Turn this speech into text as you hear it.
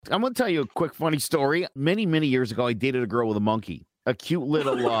I'm going to tell you a quick funny story. Many, many years ago, I dated a girl with a monkey. A cute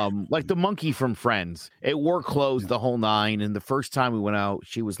little, like the monkey from Friends. It wore clothes the whole nine. And the first time we went out,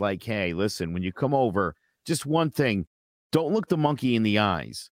 she was like, hey, listen, when you come over, just one thing, don't look the monkey in the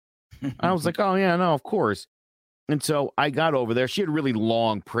eyes. I was like, oh, yeah, no, of course. And so I got over there. She had really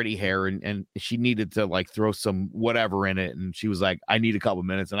long, pretty hair, and she needed to like throw some whatever in it. And she was like, I need a couple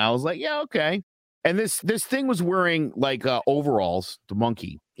minutes. And I was like, yeah, okay. And this thing was wearing like overalls, the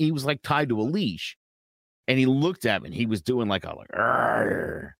monkey. He was like tied to a leash. And he looked at me and he was doing like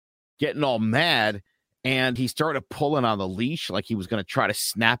getting all mad. And he started pulling on the leash like he was going to try to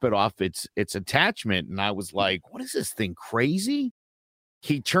snap it off its attachment. And I was like, what is this thing, crazy?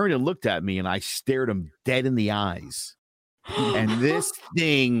 He turned and looked at me and I stared him dead in the eyes. And this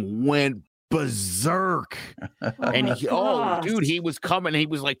thing went berserk. And dude, he was coming. He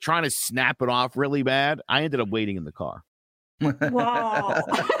was like trying to snap it off really bad. I ended up waiting in the car. Wow.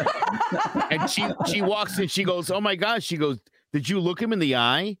 And she walks in, she goes, oh my gosh, she goes, did you look him in the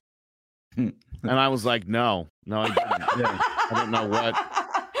eye? And I was like, no, I didn't. Yeah. I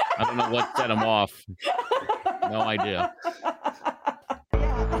don't know what set him off. No idea.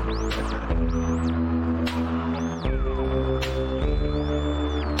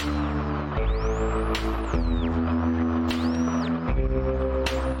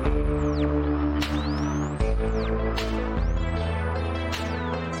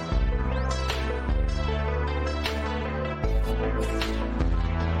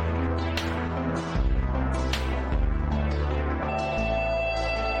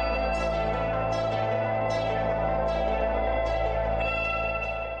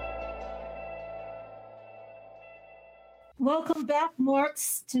 Welcome back,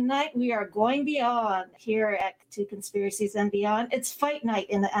 Morts. Tonight we are going beyond here at Two Conspiracies and Beyond. It's fight night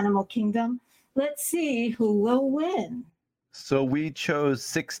in the animal kingdom. Let's see who will win. So we chose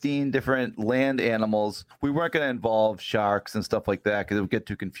 16 different land animals. We weren't going to involve sharks and stuff like that because it would get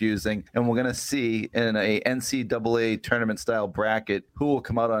too confusing. And we're going to see in a NCAA tournament style bracket who will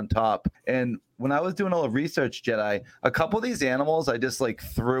come out on top. And when I was doing all the research, Jedi, a couple of these animals I just like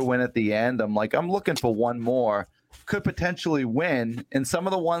threw in at the end. I'm looking for one more. Could potentially win. And some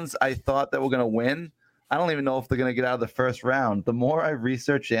of the ones I thought that were going to win, I don't even know if they're going to get out of the first round. The more I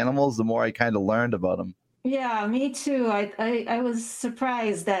researched animals, the more I kind of learned about them. Yeah, me too. I was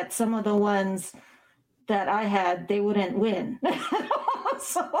surprised that some of the ones that I had, they wouldn't win.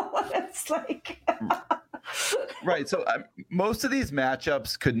 So it's like... Right. So most of these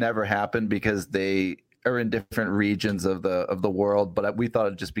matchups could never happen because they are in different regions of the world. But we thought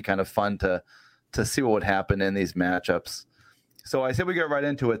it'd just be kind of fun to see what would happen in these matchups. So I said we get right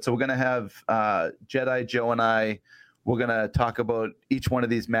into it. So we're going to have Jetai, Joe, and I. We're going to talk about each one of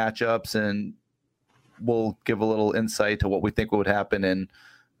these matchups, and we'll give a little insight to what we think would happen in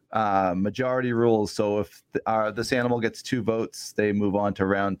majority rules. So if this animal gets 2 votes, they move on to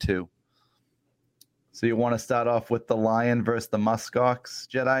round 2. So you want to start off with the lion versus the muskox,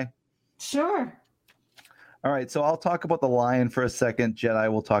 Jetai? Sure. All right, so I'll talk about the lion for a second.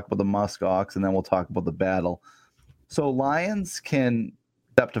 Jetai will talk about the muskox, and then we'll talk about the battle. So lions can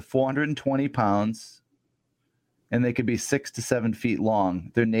be up to 420 pounds, and they could be 6 to 7 feet long.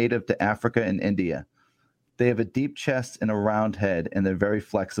 They're native to Africa and India. They have a deep chest and a round head, and they're very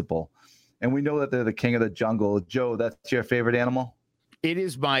flexible. And we know that they're the king of the jungle. Joe, that's your favorite animal? It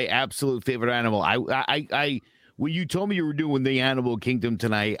is my absolute favorite animal. I when you told me you were doing the animal kingdom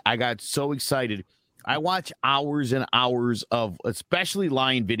tonight, I got so excited. I watch hours and hours of especially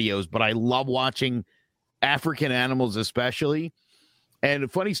lion videos, but I love watching African animals especially. And a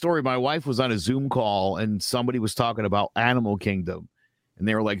funny story, my wife was on a Zoom call and somebody was talking about Animal Kingdom. And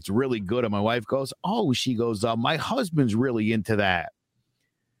they were like, it's really good. And my wife goes, she goes, my husband's really into that.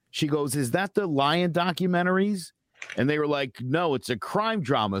 She goes, is that the lion documentaries? And they were like, no, it's a crime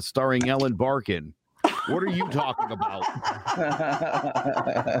drama starring Ellen Barkin. What are you talking about?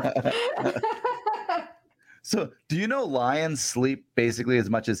 So do you know lions sleep basically as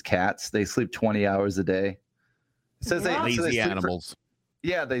much as cats? They sleep 20 hours a day. It says lazy animals.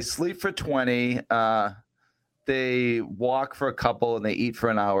 They sleep for 20. They walk for a couple and they eat for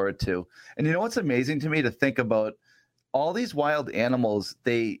an hour or 2. And you know what's amazing to me to think about? All these wild animals,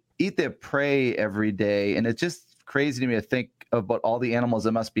 they eat their prey every day. And it's just crazy to me to think about all the animals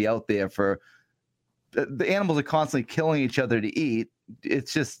that must be out there the animals are constantly killing each other to eat.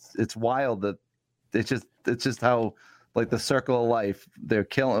 It's wild that it's just how like the circle of life. They're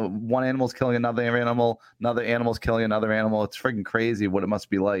killing one animal's killing another animal's killing another animal. It's freaking crazy what it must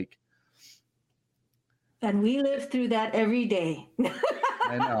be like. And we live through that every day.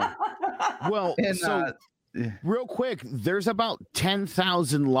 I know. Well, and, Real quick, there's about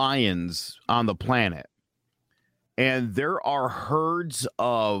 10,000 lions on the planet. And there are herds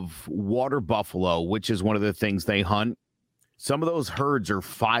of water buffalo, which is one of the things they hunt. Some of those herds are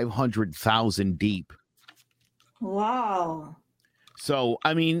 500,000 deep. Wow. So,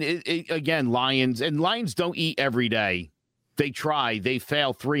 I mean, again, lions don't eat every day. They try. They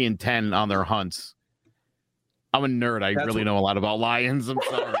fail 3 in 10 on their hunts. I'm a nerd. I really know a lot about lions. I'm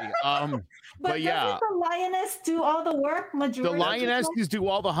sorry. But yeah, doesn't the lioness do all the work? The lionesses do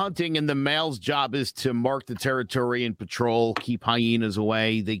all the hunting, and the male's job is to mark the territory and patrol, keep hyenas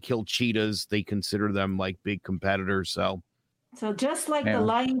away. They kill cheetahs. They consider them like big competitors. So just like the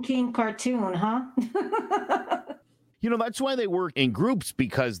Lion King cartoon, huh? That's why they work in groups,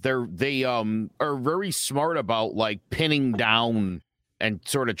 because they are very smart about like pinning down and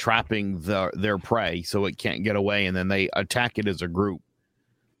sort of trapping their prey so it can't get away, and then they attack it as a group.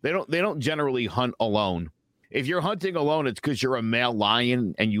 They don't generally hunt alone. If you're hunting alone, it's because you're a male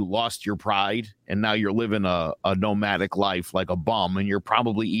lion and you lost your pride, and now you're living a nomadic life like a bum, and you're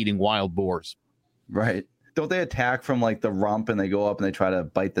probably eating wild boars. Right. Don't they attack from like the rump and they go up and they try to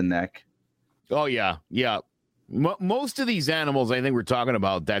bite the neck? Oh, yeah. Yeah. Most of these animals I think we're talking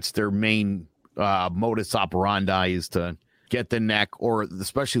about, that's their main modus operandi, is to get the neck, or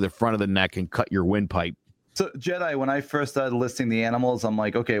especially the front of the neck, and cut your windpipe. So, Jetai, when I first started listing the animals, I'm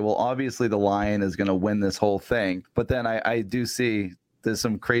like, okay, well, obviously the lion is going to win this whole thing. But then I do see there's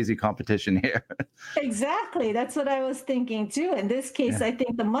some crazy competition here. Exactly. That's what I was thinking, too. In this case, I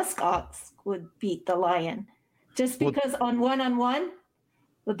think the muskox would beat the lion. Just because on one,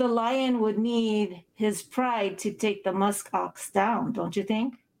 the lion would need his pride to take the muskox down, don't you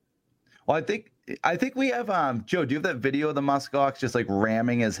think? Well, I think we have, Joe, do you have that video of the muskox just like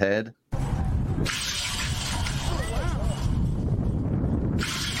ramming his head?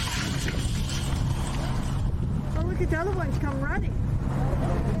 The other ones come running.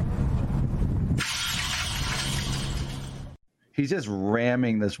 He's just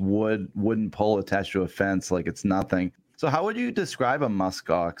ramming this wooden pole attached to a fence like it's nothing. So how would you describe a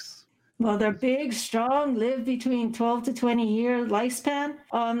muskox? Well, they're big, strong, live between 12 to 20 year lifespan.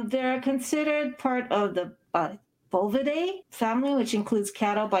 They're considered part of the Bovidae family, which includes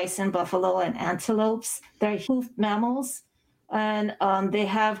cattle, bison, buffalo, and antelopes. They're hoofed mammals, and they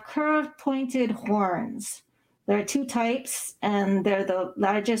have curved, pointed horns. There are 2 types, and they're the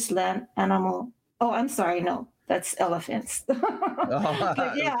largest land animal. Oh, I'm sorry. No, that's elephants.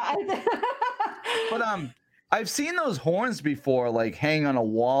 But yeah. But I've seen those horns before, like hang on a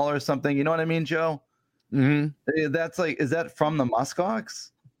wall or something. You know what I mean, Joe? Mm-hmm. That's like, is that from the muskox?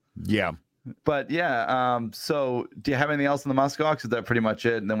 Yeah. But yeah. So do you have anything else on the muskox? Is that pretty much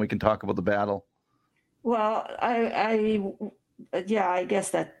it? And then we can talk about the battle. Well, I guess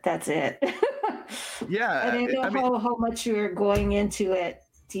that's it. Yeah, I don't know how much you're going into it.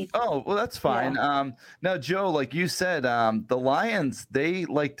 Oh, well, that's fine. Yeah. Now, Joe, like you said, the lions, they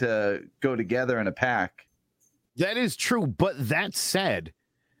like to go together in a pack. That is true. But that said,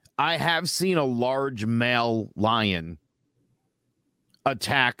 I have seen a large male lion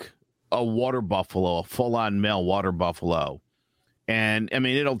attack a water buffalo, a full-on male water buffalo. And, I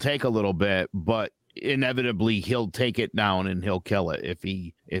mean, it'll take a little bit, but inevitably he'll take it down and he'll kill it.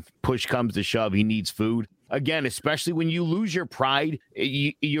 If push comes to shove, he needs food. Again, especially when you lose your pride,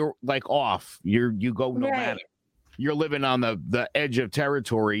 you're like off. You go nomadic. Right. You're living on the edge of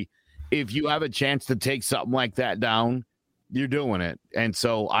territory. If you have a chance to take something like that down, you're doing it. And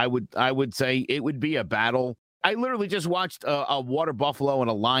so I would say it would be a battle. I literally just watched a water buffalo and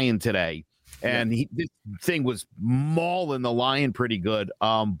a lion today. And this thing was mauling the lion pretty good.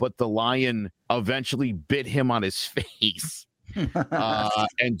 But the lion eventually bit him on his face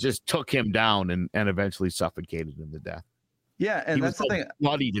and just took him down and eventually suffocated him to death. Yeah, and that's the thing.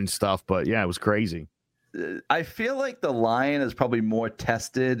 Bloodied and stuff, but yeah, it was crazy. I feel like the lion is probably more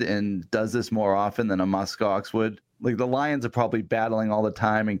tested and does this more often than a muskox would. Like the lions are probably battling all the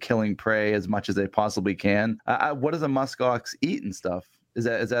time and killing prey as much as they possibly can. What does a muskox eat and stuff? Is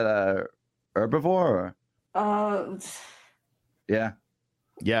that a herbivore? Yeah.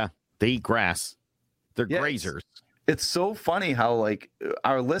 They eat grass. They're grazers. It's so funny how like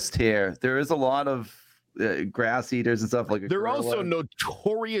our list here, there is a lot of grass eaters and stuff. Like they're also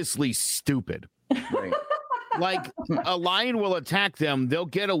notoriously stupid. Right. Like a lion will attack them, they'll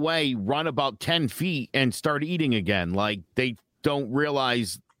get away, run about 10 feet, and start eating again. Like they don't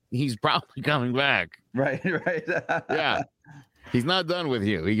realize he's probably coming back. Right. Yeah. He's not done with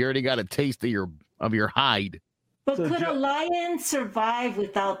you. He already got a taste of your hide. But so could a lion survive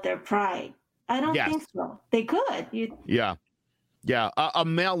without their pride? I don't think so. They could. Yeah. A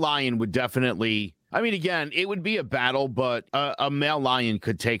male lion would definitely I mean, again, it would be a battle, but a male lion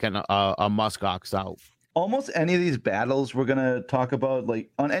could take a muskox out. Almost any of these battles we're going to talk about, like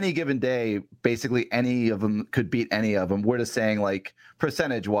on any given day, basically any of them could beat any of them. We're just saying like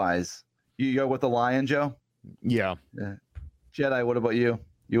percentage wise. You go with the lion, Joe? Yeah. Jetai, what about you?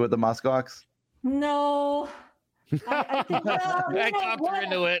 You with the muskox? No. I talked her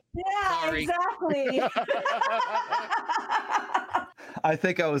into it. Yeah, Sorry. exactly. I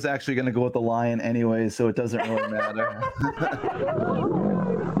think I was actually going to go with the lion anyway, so it doesn't really matter.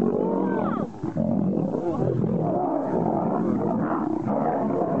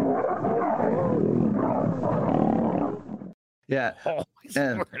 Yeah, Oh, I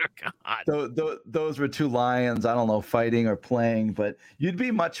swear to God. those were two lions. I don't know, fighting or playing, but you'd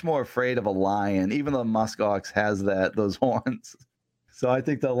be much more afraid of a lion, even though muskox has those horns. So I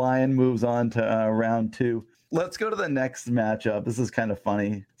think the lion moves on to round 2. Let's go to the next matchup. This is kind of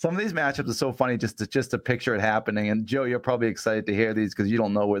funny. Some of these matchups are so funny just to picture it happening. And Joe, you're probably excited to hear these because you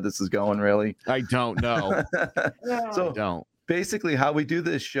don't know where this is going, really. I don't know. So I don't. Basically, how we do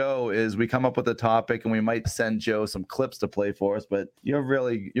this show is we come up with a topic and we might send Joe some clips to play for us, but you're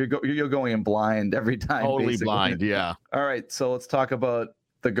going in blind every time. Totally basically. blind, yeah. All right, so let's talk about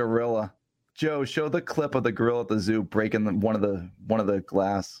the gorilla. Joe, show the clip of the gorilla at the zoo breaking one of the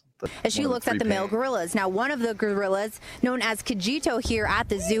glass. As she looks at the male gorillas. Now, one of the gorillas, known as Kajito here at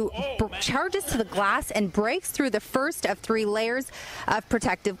the zoo, charges to the glass and breaks through the first of 3 layers of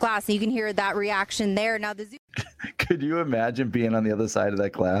protective glass. And you can hear that reaction there. Now, the zoo. Could you imagine being on the other side of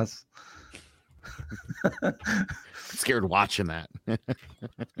that glass? I'm scared watching that.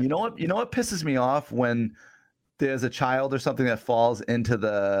 You know what pisses me off when there's a child or something that falls into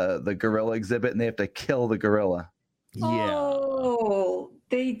the gorilla exhibit and they have to kill the gorilla. Yeah. Oh,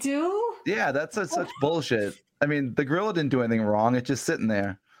 they do? Yeah, that's such bullshit. I mean, the gorilla didn't do anything wrong. It's just sitting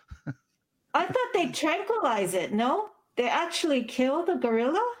there. I thought they tranquilize it. No, they actually kill the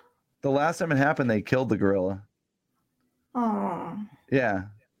gorilla. The last time it happened, they killed the gorilla. Oh. Yeah,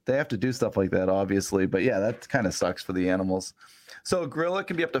 they have to do stuff like that, obviously. But yeah, that kind of sucks for the animals. So a gorilla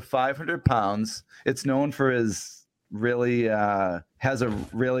can be up to 500 pounds. It's known for his really has a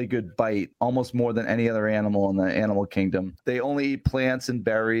really good bite, almost more than any other animal in the animal kingdom. They only eat plants and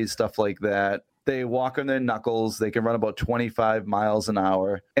berries, stuff like that. They walk on their knuckles. They can run about 25 miles an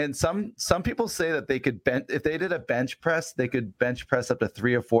hour. And some people say that they could if they did a bench press, they could bench press up to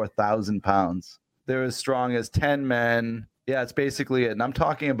 3,000 or 4,000 pounds. They're as strong as 10 men. Yeah, it's basically it. And I'm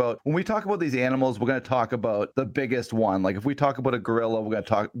talking about, when we talk about these animals, we're going to talk about the biggest one. Like if we talk about a gorilla,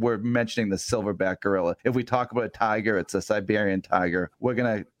 we're mentioning the silverback gorilla. If we talk about a tiger, it's a Siberian tiger. We're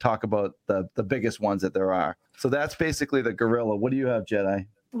going to talk about the biggest ones that there are. So that's basically the gorilla. What do you have, Jetai?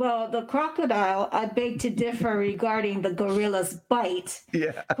 Well, the crocodile, I beg to differ regarding the gorilla's bite.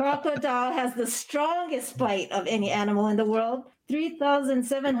 Yeah. Crocodile has the strongest bite of any animal in the world,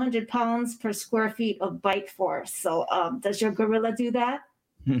 3,700 pounds per square feet of bite force. So does your gorilla do that?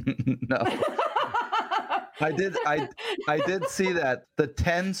 No. I did see that. The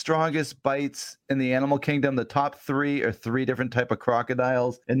 10 strongest bites in the animal kingdom, the top 3 are 3 different type of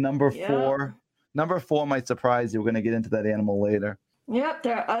crocodiles. And number 4 might surprise you. We're going to get into that animal later. Yep,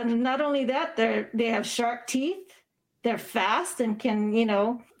 they're not only that, they have sharp teeth. They're fast and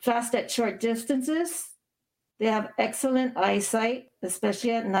can, fast at short distances. They have excellent eyesight,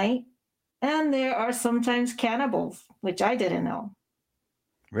 especially at night. And there are sometimes cannibals, which I didn't know.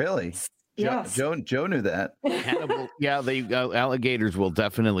 Really? Yes. Joe knew that. Cannibal, yeah, alligators will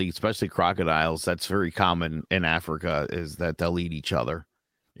definitely, especially crocodiles. That's very common in Africa, is that they'll eat each other.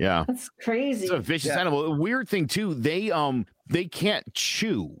 Yeah, that's crazy. It's a vicious animal. A weird thing too, they can't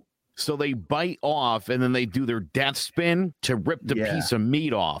chew, so they bite off and then they do their death spin to rip the piece of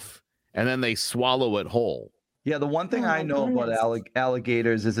meat off, and then they swallow it whole. Yeah, the one thing I know about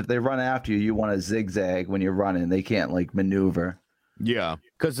alligators is if they run after you, you want to zigzag when you're running. They can't maneuver. Yeah,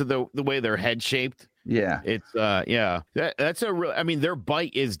 because of the way their head shaped. Yeah, it's that's a real. I mean, their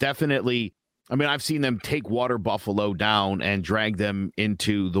bite is definitely. I mean, I've seen them take water buffalo down and drag them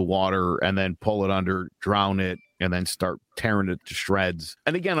into the water and then pull it under, drown it, and then start tearing it to shreds.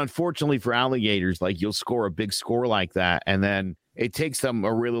 And again, unfortunately for alligators, you'll score a big score like that, and then it takes them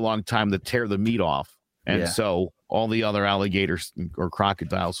a really long time to tear the meat off. And so all the other alligators or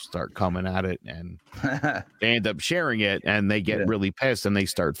crocodiles start coming at it, and they end up sharing it, and they get really pissed, and they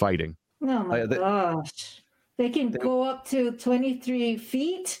start fighting. Oh, my gosh. They can go up to 23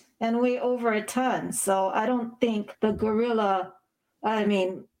 feet and weigh over a ton. So I don't think the gorilla,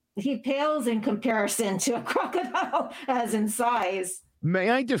 he pales in comparison to a crocodile as in size.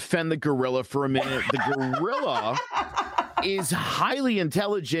 May I defend the gorilla for a minute? The gorilla is highly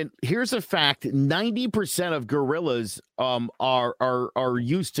intelligent. Here's a fact: 90% of gorillas are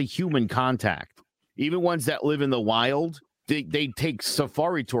used to human contact. Even ones that live in the wild, they take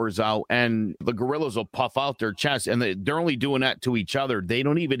safari tours out, and the gorillas will puff out their chest, and they're only doing that to each other. They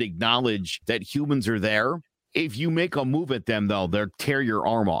don't even acknowledge that humans are there. If you make a move at them, though, they'll tear your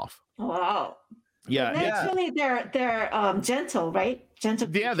arm off. Wow. Yeah, Naturally, they're gentle, right? Gentle.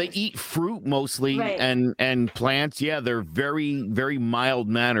 Yeah, they eat fruit mostly, Right. and plants. Yeah, they're very, very mild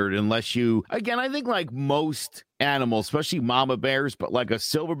mannered. Unless you, again, I think like most animals, especially mama bears, but like a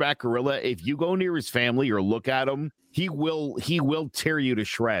silverback gorilla, if you go near his family or look at him, he will tear you to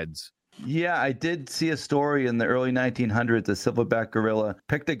shreds. Yeah, I did see a story in the early 1900s. A silverback gorilla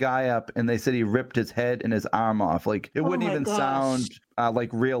picked a guy up, and they said he ripped his head and his arm off. Like, it wouldn't even sound like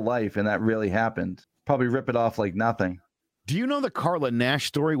real life, and that really happened. Probably rip it off like nothing. Do you know the Carla Nash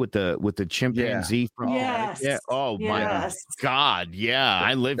story with the chimpanzee? Yes. Yeah. Oh my God. Yeah,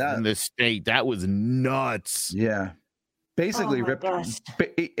 I lived in this state. That was nuts. Yeah. Basically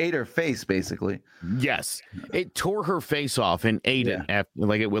ate her face, basically. Yes. It tore her face off and ate it after,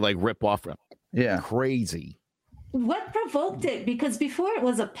 like it would like rip off. Yeah. Crazy. What provoked it? Because before it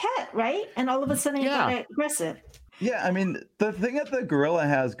was a pet, right? And all of a sudden it got aggressive. Yeah, I mean, the thing that the gorilla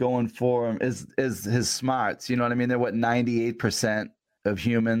has going for him is his smarts. You know what I mean? They're 98% of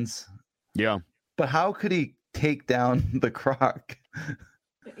humans. Yeah. But how could he take down the croc?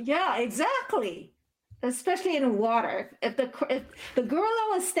 Yeah, exactly. Especially in water. If the gorilla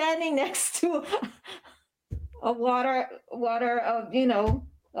was standing next to a water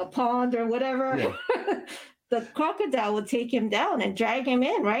a pond or whatever, the crocodile would take him down and drag him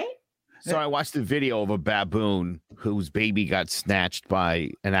in, right? So I watched a video of a baboon whose baby got snatched by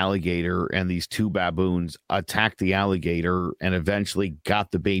an alligator, and these two baboons attacked the alligator and eventually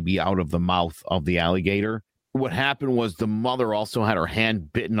got the baby out of the mouth of the alligator. What happened was the mother also had her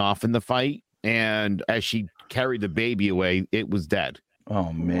hand bitten off in the fight, and as she carried the baby away, it was dead.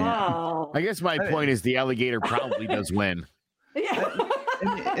 Oh, man. Wow. I guess my point is the alligator probably does win. Yeah.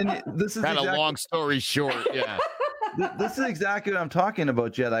 And this is a long story short, yeah. This is exactly what I'm talking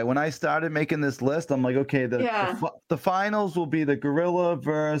about, Jedi. When I started making this list, I'm like, okay, the finals will be the gorilla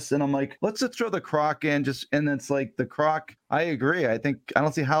verse, and I'm like, let's just throw the croc in, and it's like the croc. I agree. I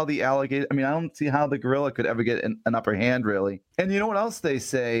don't see how the alligator. I mean, I don't see how the gorilla could ever get an upper hand, really. And you know what else they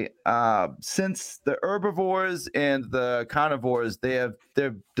say? Since the herbivores and the carnivores, they're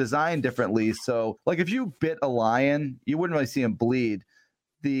designed differently. So, like, if you bit a lion, you wouldn't really see him bleed.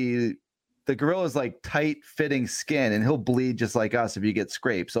 The gorilla's like tight fitting skin, and he'll bleed just like us if you get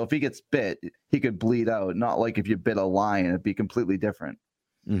scraped. So if he gets bit, he could bleed out. Not like if you bit a lion, it'd be completely different.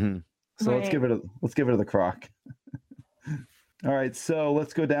 Mm-hmm. So let's give it to the croc. All right, so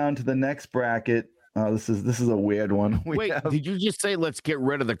let's go down to the next bracket. This is a weird one. Did you just say let's get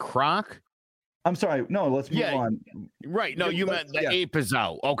rid of the croc? I'm sorry. No, let's move on. Right. No, you meant the ape is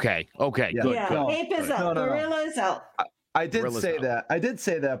out. Okay. Good. Ape is out. Gorilla is out. I did say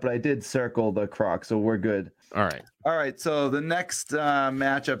that, but I did circle the croc, so we're good. All right. So the next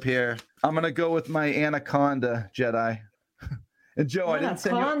matchup here, I'm gonna go with my anaconda, Jedi. And Joe, I didn't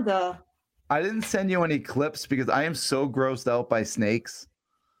send you any clips because I am so grossed out by snakes.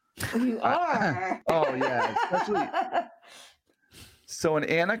 You are. Oh yeah, especially. So an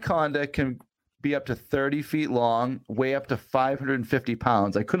anaconda can be up to 30 feet long, weigh up to 550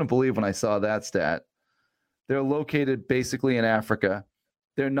 pounds. I couldn't believe when I saw that stat. They're located basically in Africa.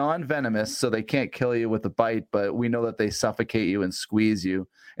 They're non-venomous, so they can't kill you with a bite, but we know that they suffocate you and squeeze you.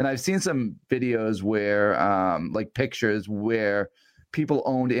 And I've seen some videos where, like pictures where people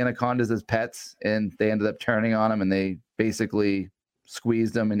owned anacondas as pets, and they ended up turning on them, and they basically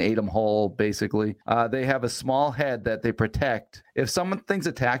squeezed them and ate them whole, basically. They have a small head that they protect. If something's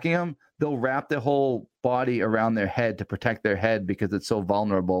attacking them, they'll wrap their whole body around their head to protect their head because it's so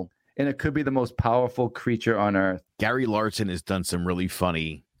vulnerable. And it could be the most powerful creature on earth. Gary Larson has done some really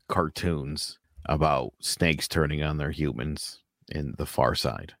funny cartoons about snakes turning on their humans in The Far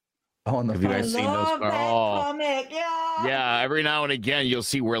Side. Oh, have you guys seen those? Comic. Yeah. Every now and again, you'll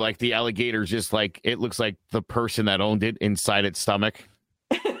see where like the alligator's just like it looks like the person that owned it inside its stomach.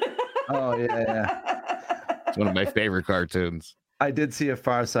 Oh yeah. It's one of my favorite cartoons. I did see a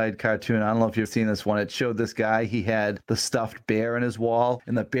Far Side cartoon. I don't know if you've seen this one. It showed this guy. He had the stuffed bear in his wall,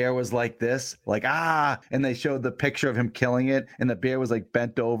 and the bear was like this, like, ah. And they showed the picture of him killing it, and the bear was like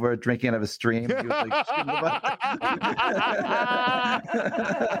bent over, drinking out of a stream. He was like,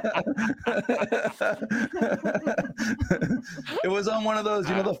 it was on one of those,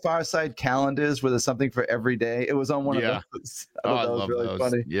 the Far Side calendars where there's something for every day. It was on one of those. I love really those.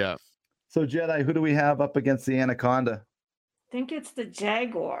 Funny. Yeah. So, Jedi, who do we have up against the anaconda? think it's the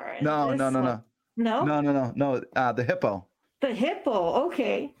jaguar. and No, this no, no, one- no. No? No. The hippo. The hippo.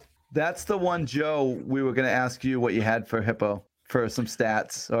 Okay. That's the one, Joe. We were going to ask you what you had for hippo, for some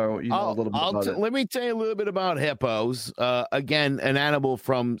stats, or a little bit about it. Let me tell you a little bit about hippos. Again, an animal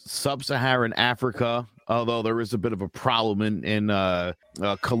from sub-Saharan Africa, although there is a bit of a problem in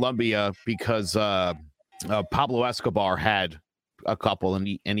Colombia because Pablo Escobar had a couple, and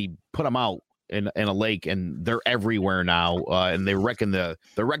he put them out in a lake, and they're everywhere now, and they wrecking the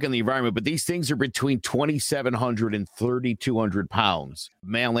environment. But these things are between 2,700 and 3,200 pounds,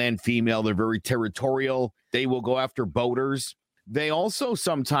 male and female. They're very territorial. They will go after boaters. They also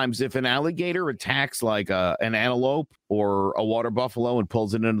sometimes, if an alligator attacks like an antelope or a water buffalo and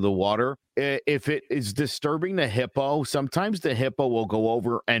pulls it into the water, if it is disturbing the hippo, sometimes the hippo will go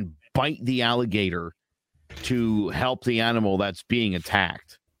over and bite the alligator to help the animal that's being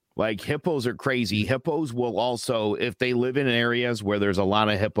attacked. Like, hippos are crazy. Hippos will also, if they live in areas where there's a lot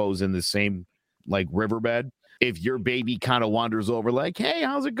of hippos in the same like riverbed, if your baby kind of wanders over like, hey,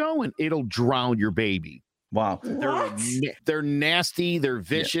 how's it going? It'll drown your baby. Wow. They're nasty. They're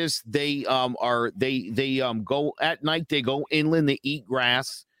vicious. Yeah. They go at night. They go inland. They eat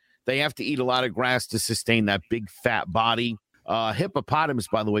grass. They have to eat a lot of grass to sustain that big fat body. Hippopotamus,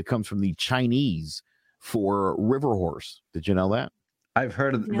 by the way, comes from the Chinese for river horse. Did you know that? I've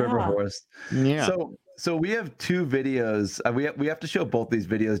heard of river horse. Yeah. So we have two videos. We have to show both these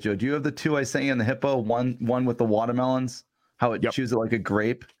videos, Joe. Do you have the two I sent you in the hippo? One with the watermelons, how it chews it like a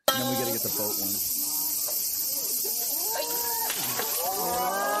grape, and then we got to get the boat one.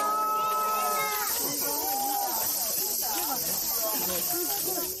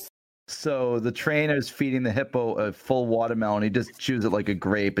 So the trainer's feeding the hippo a full watermelon. He just chews it like a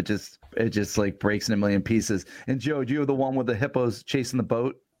grape. It just like breaks in a million pieces. And Joe, do you have the one with the hippos chasing the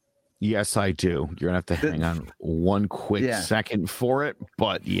boat? Yes, I do. You're gonna have to hang on one quick second for it,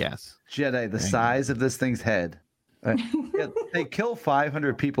 but yes. Jetai, the size of this thing's head. They kill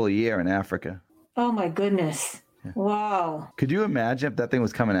 500 people a year in Africa. Oh my goodness! Yeah. Wow. Could you imagine if that thing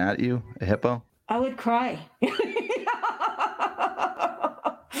was coming at you, a hippo? I would cry.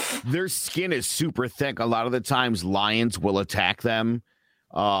 Their skin is super thick. A lot of the times lions will attack them.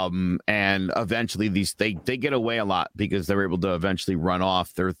 And eventually they get away a lot because they're able to eventually run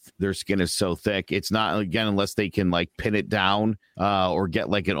off. Their skin is so thick. It's not, again, unless they can like pin it down, or get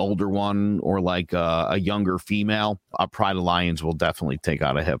like an older one or like a younger female. A pride of lions will definitely take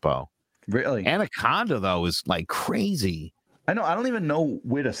out a hippo. Really? Anaconda though is like crazy. I know. I don't even know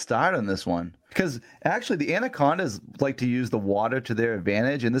where to start on this one, because actually the anacondas like to use the water to their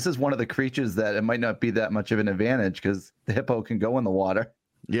advantage. And this is one of the creatures that it might not be that much of an advantage because the hippo can go in the water.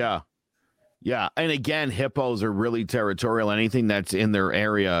 Yeah. Yeah. And again, hippos are really territorial. Anything that's in their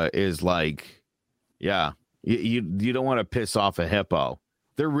area is like, yeah, you don't want to piss off a hippo.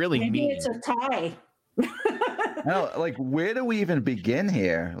 They're really Maybe mean. It's a tie. No, like, where do we even begin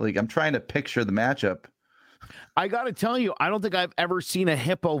here? Like, I'm trying to picture the matchup. I got to tell you, I don't think I've ever seen a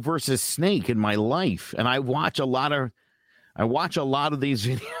hippo versus snake in my life. And I watch a lot of these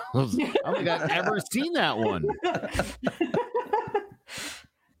videos. I don't think I've ever seen that one.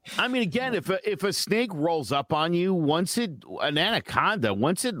 I mean, again, if a snake rolls up on you, an anaconda,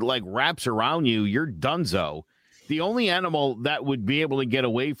 once it like wraps around you, you're donezo. The only animal that would be able to get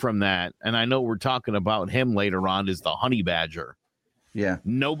away from that, and I know we're talking about him later on, is the honey badger. Yeah.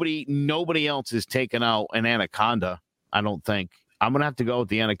 Nobody else has taken out an anaconda, I don't think. I'm going to have to go with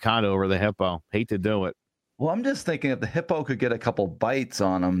the anaconda over the hippo. Hate to do it. Well, I'm just thinking if the hippo could get a couple bites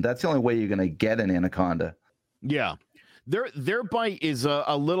on him, that's the only way you're going to get an anaconda. Yeah. Their bite is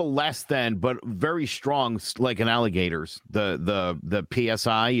a little less than, but very strong, like an alligator's. The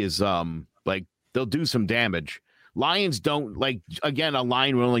PSI is like they'll do some damage. Lions don't, like, again, a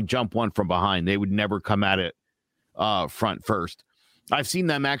lion will only jump one from behind. They would never come at it front first. I've seen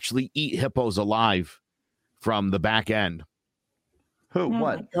them actually eat hippos alive from the back end. Who?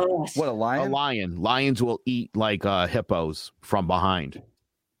 What? What, a lion? A lion. Lions will eat like hippos from behind.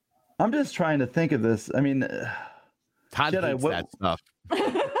 I'm just trying to think of this. I mean, Todd hates that stuff.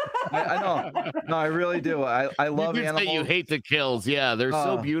 I know. No, I really do. I love animals. You hate the kills. Yeah, they're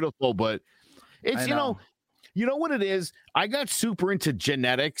so beautiful, but it's, you know what it is? I got super into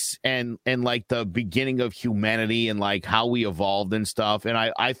genetics and like the beginning of humanity and like how we evolved and stuff. And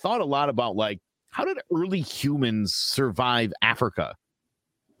I thought a lot about like, how did early humans survive Africa?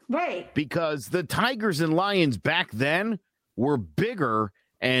 Right. Because the tigers and lions back then were bigger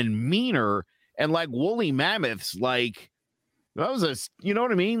and meaner and like woolly mammoths. Like, that was you know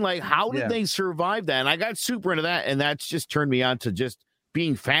what I mean? Like, how did they survive that? And I got super into that. And that's just turned me on to just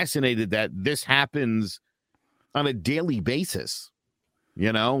being fascinated that this happens on a daily basis.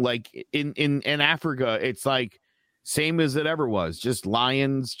 You know, like in Africa, it's like same as it ever was, just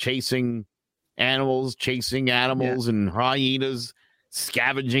lions chasing animals, and hyenas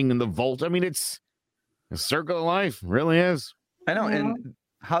scavenging in the vault. I mean, it's a circle of life, really is. I know, and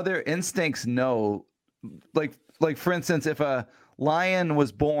how their instincts know, like for instance, if a lion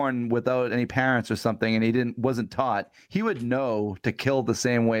was born without any parents or something, and he wasn't taught, he would know to kill the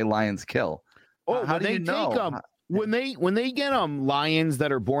same way lions kill. Oh, how do you know? When they get lions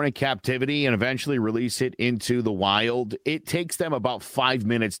that are born in captivity and eventually release it into the wild, it takes them about 5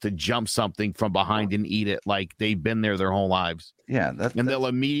 minutes to jump something from behind and eat it, like they've been there their whole lives. Yeah, they'll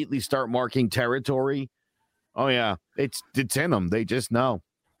immediately start marking territory. Oh yeah, it's in them. They just know.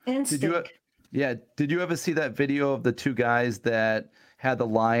 Instinct. Did you ever see that video of the two guys that had the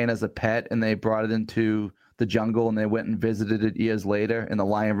lion as a pet and they brought it into the jungle and they went and visited it years later, and the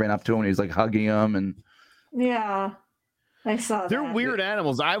lion ran up to him and he was like hugging him and. Yeah, I saw that. They're weird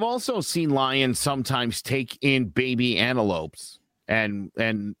animals. I've also seen lions sometimes take in baby antelopes and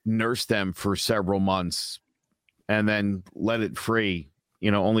nurse them for several months and then let it free,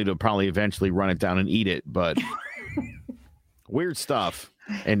 only to probably eventually run it down and eat it. But weird stuff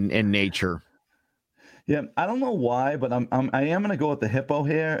in nature. Yeah, I don't know why, but I am going to go with the hippo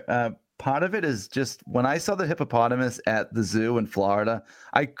here. Part of it is just when I saw the hippopotamus at the zoo in Florida,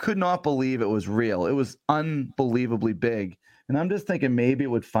 I could not believe it was real. It was unbelievably big. And I'm just thinking maybe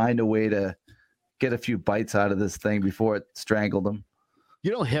it would find a way to get a few bites out of this thing before it strangled them.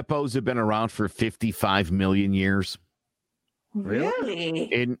 Hippos have been around for 55 million years.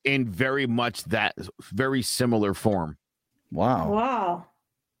 Really? In very much that very similar form. Wow.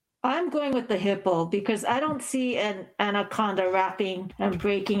 I'm going with the hippo because I don't see an anaconda wrapping and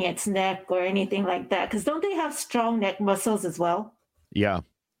breaking its neck or anything like that. Because don't they have strong neck muscles as well? Yeah,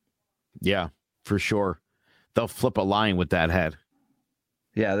 for sure. They'll flip a lion with that head.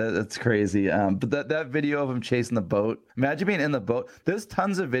 Yeah, that's crazy. But that video of him chasing the boat, imagine being in the boat. There's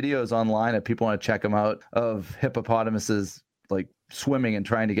tons of videos online if people want to check them out of hippopotamuses like swimming and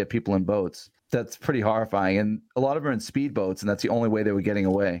trying to get people in boats. That's pretty horrifying. And a lot of them are in speedboats, and that's the only way they were getting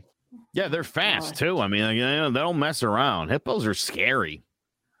away. Yeah, they're fast too. I mean, they don't mess around. Hippos are scary.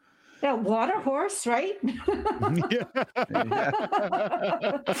 Yeah, water horse, right?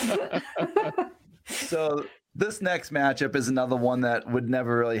 So this next matchup is another one that would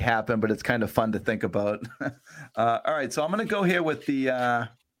never really happen, but it's kind of fun to think about. All right, so I'm going to go here with the.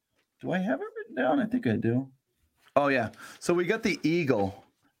 Do I have it written down? I think I do. Oh yeah. So we got the eagle,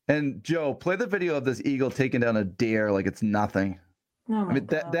 and Joe, play the video of this eagle taking down a deer like it's nothing. Oh I mean,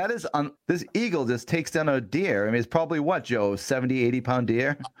 that is this eagle just takes down a deer. I mean, it's probably what, Joe, 70, 80-pound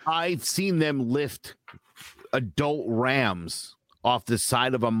deer? I've seen them lift adult rams off the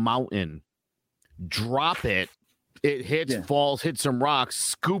side of a mountain, drop it, it hits, falls, hits some rocks,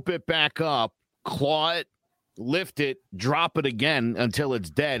 scoop it back up, claw it, lift it, drop it again until it's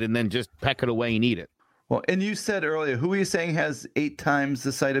dead, and then just peck it away and eat it. Well, and you said earlier, who were you saying has 8 times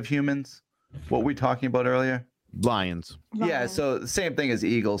the size of humans? What were we talking about earlier? Lions. Yeah, so the same thing as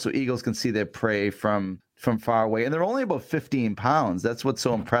eagles. So eagles can see their prey from far away, and they're only about 15 pounds. That's what's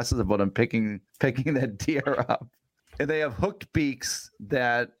so impressive about them picking that deer up. And they have hooked beaks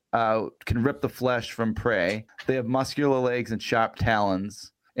that can rip the flesh from prey. They have muscular legs and sharp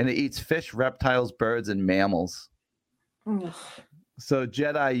talons, and it eats fish, reptiles, birds, and mammals. So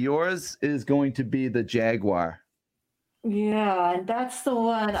Jetai, yours is going to be the jaguar. Yeah, and that's the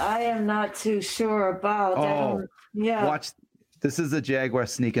one I am not too sure about. Watch. This is the jaguar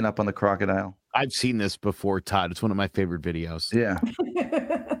sneaking up on the crocodile. I've seen this before, Todd. It's one of my favorite videos. Yeah.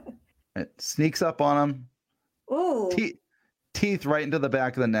 It sneaks up on him. Ooh. Teeth right into the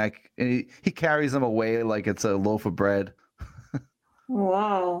back of the neck. And he carries them away like it's a loaf of bread.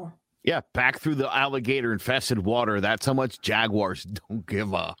 Wow. Yeah, back through the alligator-infested water. That's how much jaguars don't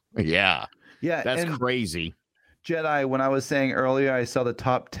give a. Yeah. Yeah. That's crazy. Jetai, when I was saying earlier, I saw the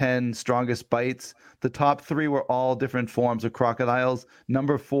top 10 strongest bites. The top 3 were all different forms of crocodiles.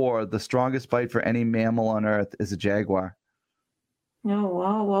 Number 4, the strongest bite for any mammal on Earth is a jaguar. Oh,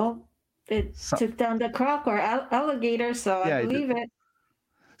 wow. Well, it took down the croc or alligator, so I believe it.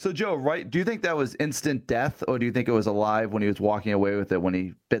 So, Joe, do you think that was instant death, or do you think it was alive when he was walking away with it when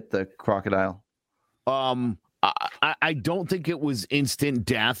he bit the crocodile? I don't think it was instant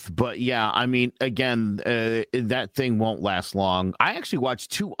death, but yeah, I mean, again, that thing won't last long. I actually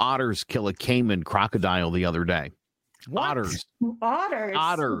watched 2 otters kill a caiman crocodile the other day. What?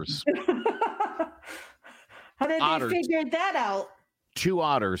 Otters. How did they figure that out? 2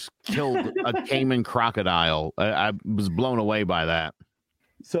 otters killed a caiman crocodile. I was blown away by that.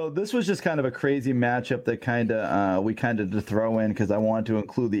 So this was just kind of a crazy matchup that we kind of to throw in because I wanted to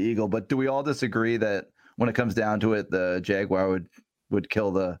include the eagle. But do we all disagree that when it comes down to it, the jaguar would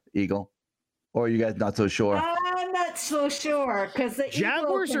kill the eagle? Or are you guys not so sure? I'm not so sure because the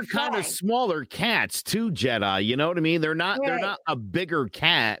Jaguars are kind of smaller cats too, Jedi. You know what I mean? They're not a bigger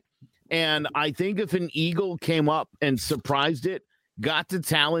cat. And I think if an eagle came up and surprised it, got the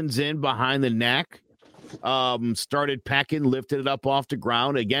talons in behind the neck, started pecking, lifted it up off the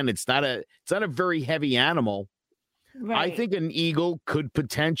ground. Again, it's not a very heavy animal. Right. I think an eagle could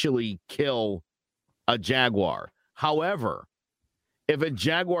potentially kill a jaguar. However, if a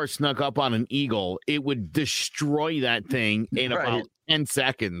jaguar snuck up on an eagle, it would destroy that thing in about 10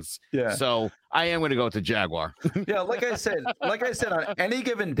 seconds. Yeah. So I am going to go with the jaguar. Yeah, like I said, on any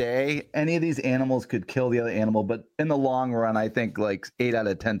given day, any of these animals could kill the other animal. But in the long run, I think like 8 out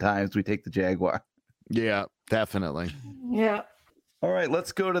of 10 times we take the jaguar. Yeah, definitely. Yeah. All right,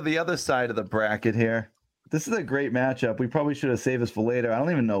 let's go to the other side of the bracket here. This is a great matchup. We probably should have saved this for later. I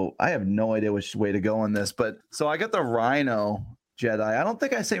don't even know. I have no idea which way to go on this. But so I got the rhino Jedi. I don't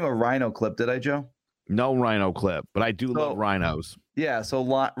think I sent you a rhino clip, did I, Joe? No rhino clip, but I do love rhinos. Yeah, so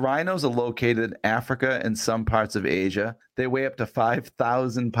rhinos are located in Africa and some parts of Asia. They weigh up to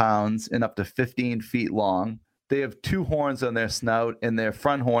 5,000 pounds and up to 15 feet long. They have 2 horns on their snout, and their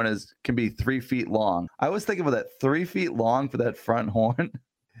front horn can be 3 feet long. I was thinking about that 3 feet long for that front horn.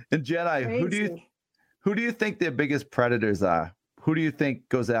 And Jedi, who do you think their biggest predators are? Who do you think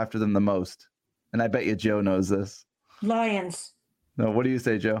goes after them the most? And I bet you Joe knows this. Lions. No, what do you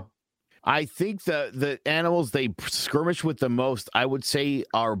say, Joe? I think the animals they skirmish with the most, I would say,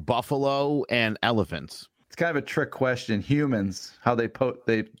 are buffalo and elephants. It's kind of a trick question. Humans, how they poach.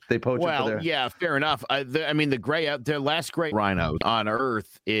 Well, yeah, fair enough. Their last gray rhino on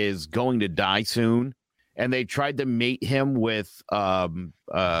Earth is going to die soon, and they tried to mate him with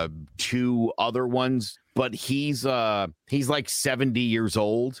 2 other ones, but he's like 70 years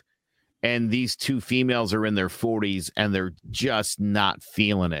old. And these 2 females are in their 40s, and they're just not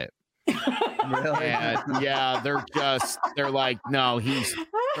feeling it. Really? And yeah, they're like, no, he's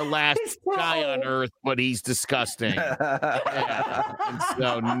the last guy on Earth, but he's disgusting. And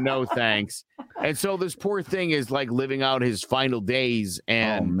so, no thanks. And so this poor thing is like living out his final days,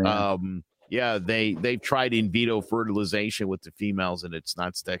 and they've tried in vitro fertilization with the females, and it's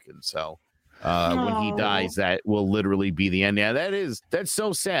not sticking. So when he dies, that will literally be the end. Yeah, that's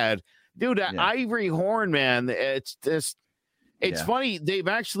so sad. Dude, ivory horn, man, it's funny. They've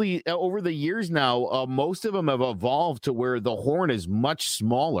actually, over the years now, most of them have evolved to where the horn is much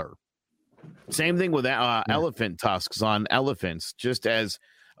smaller. Same thing with elephant tusks on elephants, just as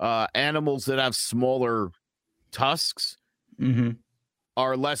animals that have smaller tusks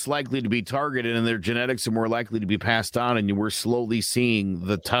are less likely to be targeted, and their genetics are more likely to be passed on, and we're slowly seeing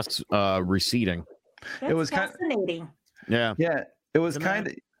the tusks receding. It was fascinating. Yeah. It was kind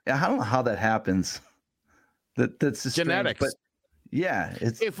of... I don't know how that happens. That's just genetics. Strange, but yeah,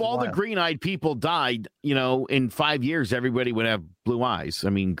 if all the green-eyed people died, in 5 years, everybody would have blue eyes. I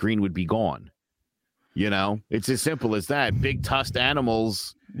mean, green would be gone. It's as simple as that. Big tusked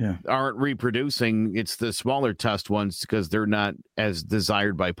animals aren't reproducing. It's the smaller tusked ones because they're not as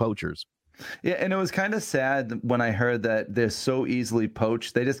desired by poachers. Yeah, and it was kind of sad when I heard that they're so easily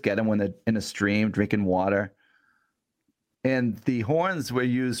poached. They just get them when they're in a stream drinking water. And the horns were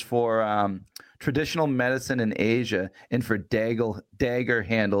used for traditional medicine in Asia and for dagger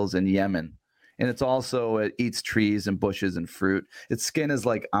handles in Yemen. And it eats trees and bushes and fruit. Its skin is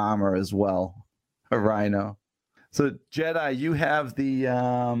like armor as well, a rhino. So, Jedi, you have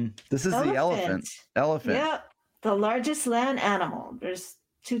the this is the elephant. Yeah, the largest land animal. There's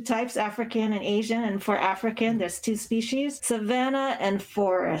 2 types, African and Asian. And for African, there's 2 species, savanna and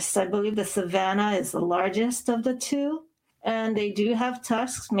forest. I believe the savanna is the largest of the 2. And they do have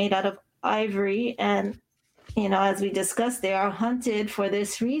tusks made out of ivory. And, as we discussed, they are hunted for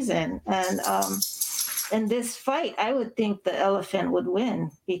this reason. And in this fight, I would think the elephant would win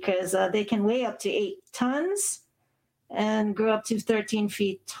because they can weigh up to 8 tons and grow up to 13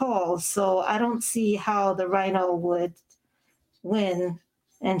 feet tall. So I don't see how the rhino would win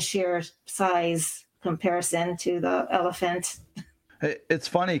in sheer size comparison to the elephant. It's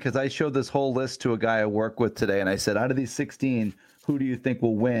funny because I showed this whole list to a guy I work with today, and I said, out of these 16, who do you think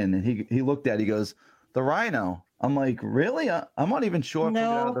will win? And he looked at it, he goes, the rhino. I'm like, really? I'm not even sure if we get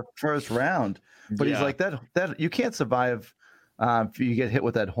out of the first round. But he's like, that you can't survive if you get hit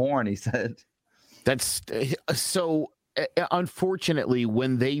with that horn, he said. That's so, unfortunately,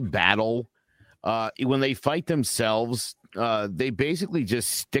 when they battle, when they fight themselves, they basically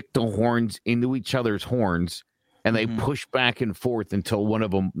just stick the horns into each other's horns and they push back and forth until one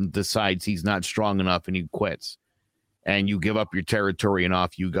of them decides he's not strong enough and he quits. And you give up your territory and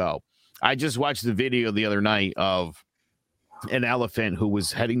off you go. I just watched the video the other night of an elephant who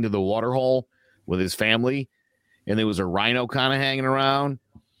was heading to the water hole with his family, and there was a rhino kind of hanging around,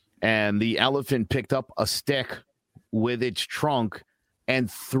 and the elephant picked up a stick with its trunk and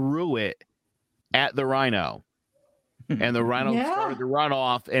threw it at the rhino. And the rhino started to run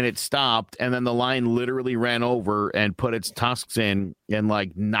off, and it stopped, and then the lion literally ran over and put its tusks in and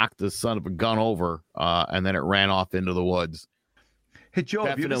like knocked the son of a gun over, and then it ran off into the woods. Hey, Joe,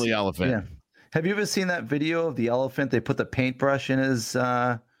 definitely elephant. Yeah. Have you ever seen that video of the elephant? They put the paintbrush in his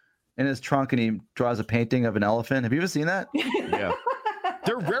trunk, and he draws a painting of an elephant. Have you ever seen that? Yeah.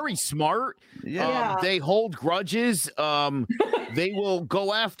 They're very smart. Yeah. They hold grudges. They will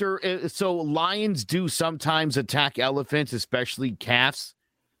go after. So lions do sometimes attack elephants, especially calves.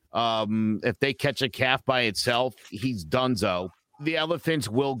 If they catch a calf by itself, he's donezo. The elephants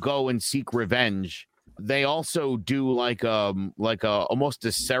will go and seek revenge. They also do like almost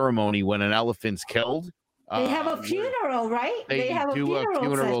a ceremony when an elephant's killed. They have a funeral, right? They have a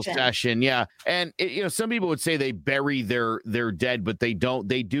funeral session. Yeah. And some people would say they bury their dead, but they don't.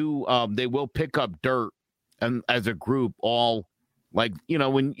 They do. They will pick up dirt, and as a group, all like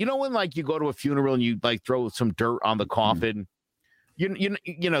when like you go to a funeral and you like throw some dirt on the coffin.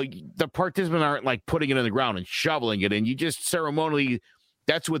 The participants aren't like putting it in the ground and shoveling it in. You just ceremonially.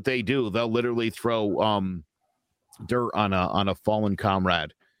 That's what they do. They'll literally throw dirt on a fallen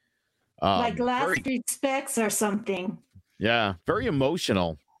comrade. Like last respects or something. Yeah, very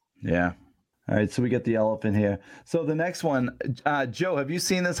emotional. Yeah. All right, so we get the elephant here. So the next one, Joe, have you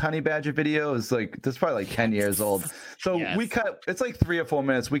seen this honey badger video? It's like this is probably like 10 years old. So yes. It's like 3 or 4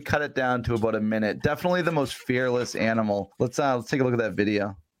 minutes. We cut it down to about a minute. Definitely the most fearless animal. Let's take a look at that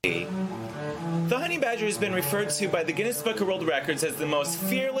video. The honey badger has been referred to by the Guinness Book of World Records as the most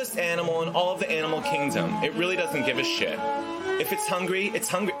fearless animal in all of the animal kingdom. It really doesn't give a shit. If it's hungry, it's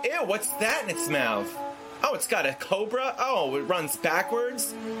hungry. Ew, what's that in its mouth? Oh, it's got a cobra? Oh, it runs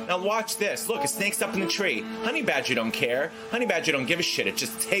backwards? Now watch this. Look, a snake's up in the tree. Honey badger don't care. Honey badger don't give a shit. It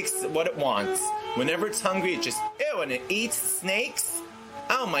just takes what it wants. Whenever it's hungry, it just, ew, and it eats snakes?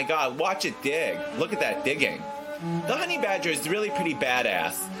 Oh my god, watch it dig. Look at that digging. The honey badger is really pretty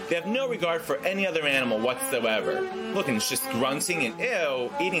badass. They have no regard for any other animal whatsoever. Look, and it's just grunting and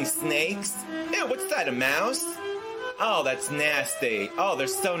ew, eating snakes. Ew, what's that, a mouse? Oh, that's nasty. Oh, they're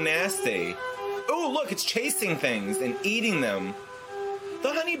so nasty. Oh, look, it's chasing things and eating them.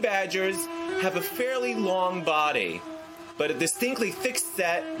 The honey badgers have a fairly long body, but a distinctly thick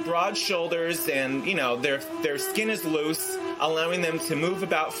set, broad shoulders, and, their skin is loose, allowing them to move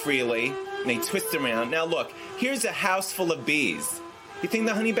about freely, and they twist around. Now look, here's a house full of bees. You think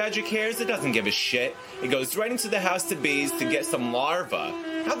the honey badger cares? It doesn't give a shit. It goes right into the house of bees to get some larvae.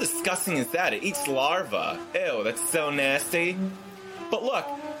 How disgusting is that? It eats larvae. Ew, that's so nasty. But look,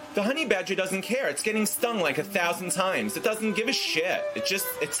 the honey badger doesn't care. It's getting stung like 1,000 times. It doesn't give a shit.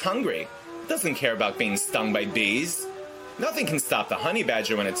 It's hungry. It doesn't care about being stung by bees. Nothing can stop the honey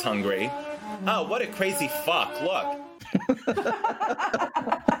badger when it's hungry. Oh, what a crazy fuck. Look.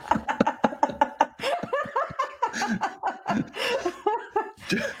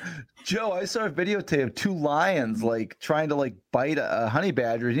 Joe, I saw a videotape of 2 lions like trying to like bite a honey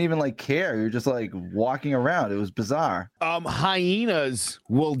badger. It didn't even like care. You're just like walking around. It was bizarre. Hyenas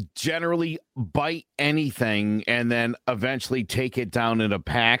will generally bite anything and then eventually take it down in a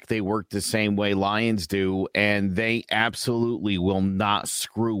pack. They work the same way lions do, and they absolutely will not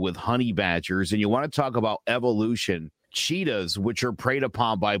screw with honey badgers. And you want to talk about evolution. Cheetahs, which are preyed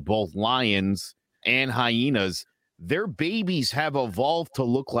upon by both lions and hyenas, their babies have evolved to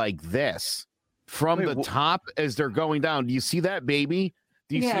look like this from the top as they're going down. Do you see that baby?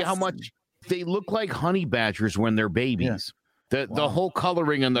 Do you see how much they look like honey badgers when they're babies? Yeah. The whole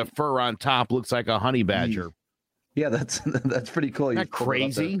coloring and the fur on top looks like a honey badger. Yeah, that's pretty cool. Isn't that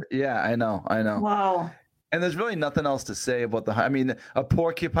crazy? Yeah, I know. Wow. And there's really nothing else to say about a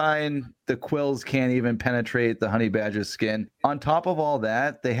porcupine, the quills can't even penetrate the honey badger's skin. On top of all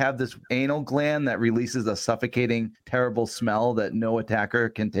that, they have this anal gland that releases a suffocating, terrible smell that no attacker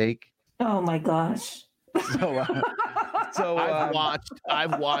can take. Oh my gosh. So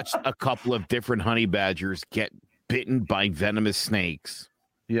I've watched a couple of different honey badgers get bitten by venomous snakes.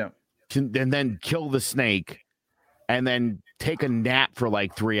 Yeah. And then kill the snake and then take a nap for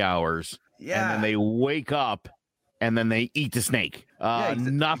like 3 hours. Yeah. And then they wake up and then they eat the snake.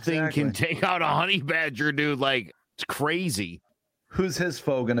 Nothing can take out a honey badger, dude. Like, it's crazy. Who's his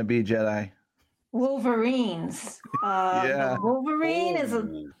foe going to be, Jetai? Wolverines. The Wolverine is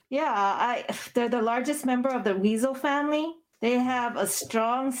Yeah, they're the largest member of the weasel family. They have a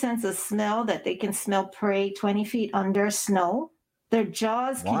strong sense of smell that they can smell prey 20 feet under snow. Their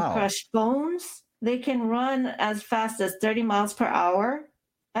jaws can crush bones. They can run as fast as 30 miles per hour.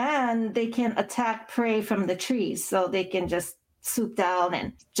 And they can attack prey from the trees. So they can just swoop down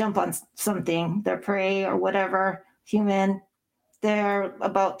and jump on something, their prey or whatever, human. They're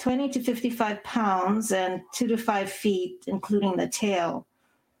about 20 to 55 pounds and 2 to 5 feet, including the tail.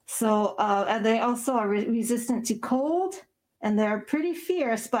 So and they also are resistant to cold, and they're pretty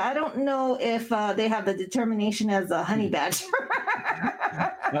fierce, but I don't know if they have the determination as a honey badger.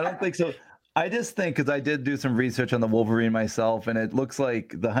 I don't think so. I just think, because I did do some research on the wolverine myself, and it looks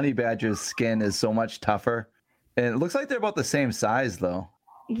like the honey badger's skin is so much tougher. And it looks like they're about the same size, though.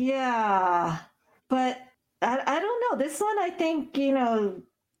 Yeah, but I don't know. This one, I think,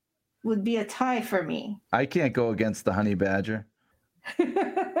 would be a tie for me. I can't go against the honey badger.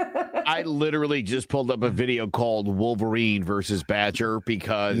 I literally just pulled up a video called Wolverine versus Badger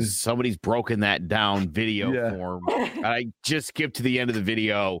because somebody's broken that down video form. I just skipped to the end of the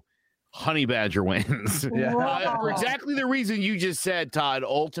video. Honey badger wins. For exactly the reason you just said, Todd.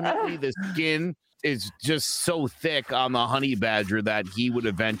 Ultimately, the skin is just so thick on the honey badger that he would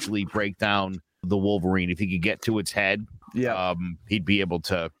eventually break down the wolverine. If he could get to its head, he'd be able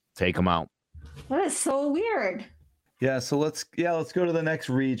to take him out. That is so weird. Yeah, so let's go to the next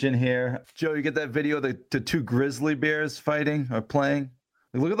region here. Joe, you get that video of the two grizzly bears fighting or playing?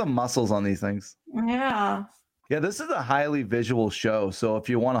 Look at the muscles on these things. Yeah. Yeah, this is a highly visual show. So if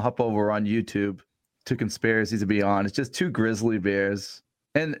you want to hop over on YouTube to Conspiracies to Be On, it's just two grizzly bears.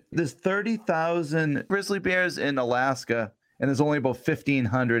 And there's 30,000 grizzly bears in Alaska, and there's only about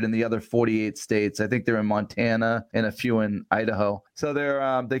 1,500 in the other 48 states. I think they're in Montana and a few in Idaho. So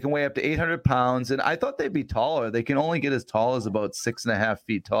they can weigh up to 800 pounds, and I thought they'd be taller. They can only get as tall as about 6.5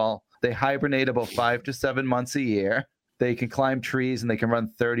 feet tall. They hibernate about 5 to 7 months a year. They can climb trees, and they can run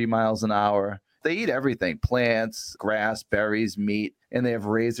 30 miles an hour. They eat everything: plants, grass, berries, meat, and they have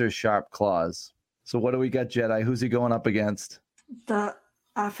razor-sharp claws. So what do we got, Jetai? Who's he going up against? The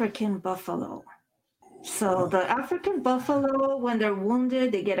African buffalo. So the African buffalo, when they're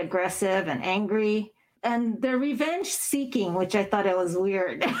wounded, they get aggressive and angry, and they're revenge seeking, which I thought it was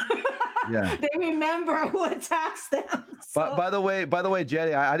weird. Yeah. They remember who attacks them. So... By the way,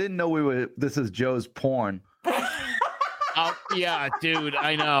 Jetai, I didn't know this is Joe's porn. Oh, yeah, dude,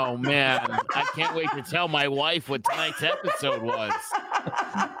 I know, man. I can't wait to tell my wife what tonight's episode was.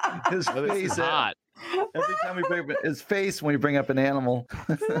 His face, hot. Every time we bring his face when we bring up an animal.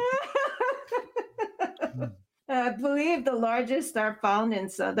 I believe the largest are found in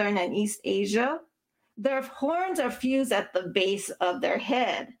Southern and East Asia. Their horns are fused at the base of their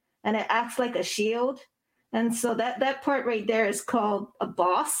head, and it acts like a shield. And so that part right there is called a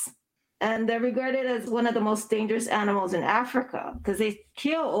boss. And they're regarded as one of the most dangerous animals in Africa because they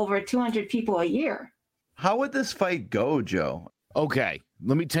kill over 200 people a year. How would this fight go, Joe? Okay,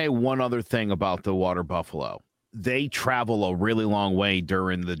 let me tell you one other thing about the water buffalo. They travel a really long way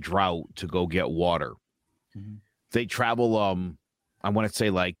during the drought to go get water. Mm-hmm. They travel, I want to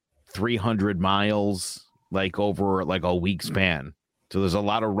say like 300 miles, like over like a week span. So there's a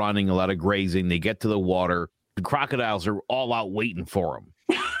lot of running, a lot of grazing. They get to the water. The crocodiles are all out waiting for them.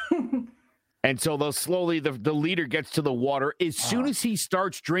 And so they'll slowly, the leader gets to the water. As soon as he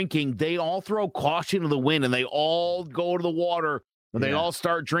starts drinking, they all throw caution to the wind and they all go to the water and they all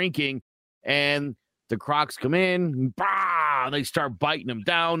start drinking. And the crocs come in, and they start biting them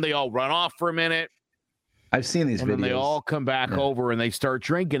down. They all run off for a minute. I've seen these videos. And then they all come back over and they start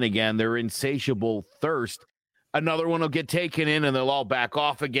drinking again. Their insatiable thirst. Another one will get taken in and they'll all back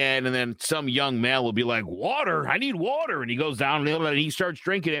off again. And then some young male will be like, water, I need water. And he goes down and he starts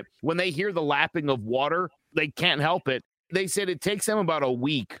drinking it. When they hear the lapping of water, they can't help it. They said it takes them about a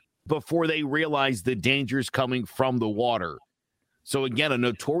week before they realize the danger's coming from the water. So again, a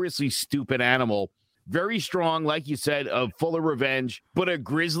notoriously stupid animal, very strong, like you said, full of revenge. But a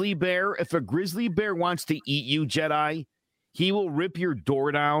grizzly bear, if a grizzly bear wants to eat you, Jetai, he will rip your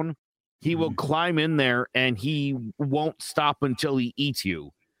door down. He will climb in there and he won't stop until he eats you.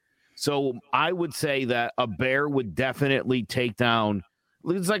 So I would say that a bear would definitely take down.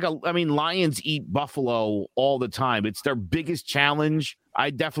 It's like lions eat buffalo all the time. It's their biggest challenge. I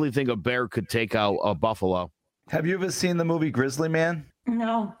definitely think a bear could take out a buffalo. Have you ever seen the movie Grizzly Man?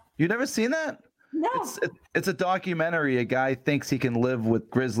 No. You've never seen that? No. It's a documentary. A guy thinks he can live with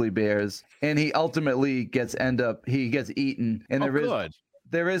grizzly bears, and he ultimately gets eaten. And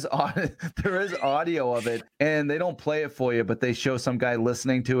there is audio of it, and they don't play it for you, but they show some guy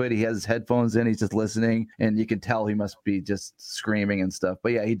listening to it. He has his headphones in, he's just listening, and you can tell he must be just screaming and stuff.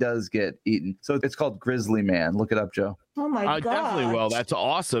 But yeah, he does get eaten. So it's called Grizzly Man. Look it up, Joe. Oh my god! Definitely will. That's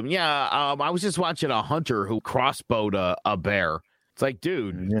awesome. Yeah, I was just watching a hunter who crossbowed a bear. It's like,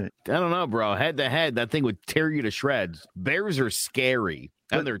 dude, I don't know, bro. Head to head, that thing would tear you to shreds. Bears are scary,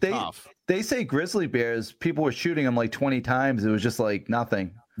 and they're tough. They say grizzly bears, people were shooting them like 20 times. It was just like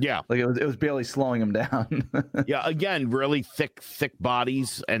nothing. Yeah. Like it was barely slowing them down. Yeah, again, really thick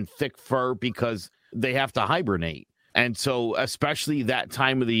bodies and thick fur because they have to hibernate. And so, especially that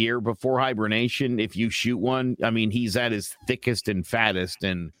time of the year before hibernation, if you shoot one, I mean, he's at his thickest and fattest,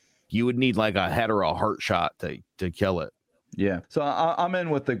 and you would need like a head or a heart shot to kill it. Yeah. So I'm in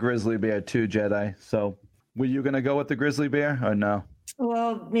with the grizzly bear too, Jedi. So were you going to go with the grizzly bear or no?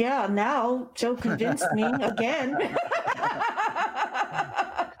 Well, yeah, now Joe convinced me again.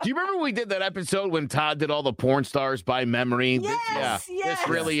 Do you remember we did that episode when Todd did all the porn stars by memory? Yes, yes. This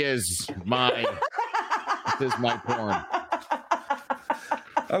really is my porn.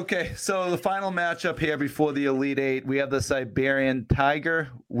 Okay, so the final matchup here before the Elite Eight, we have the Siberian tiger,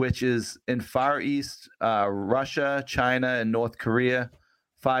 which is in Far East Russia, China, and North Korea.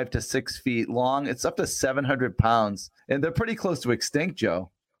 5 to 6 feet long. It's up to 700 pounds, and they're pretty close to extinct, Joe.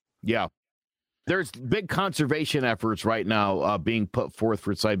 Yeah. There's big conservation efforts right now being put forth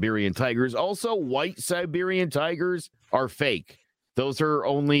for Siberian tigers. Also, white Siberian tigers are fake. Those are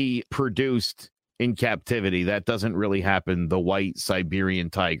only produced in captivity. That doesn't really happen, the white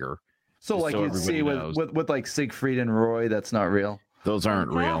Siberian tiger. So like you'd see with like Siegfried and Roy, that's not real. Those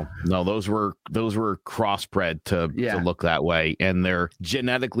aren't real. No, those were crossbred to look that way, and they're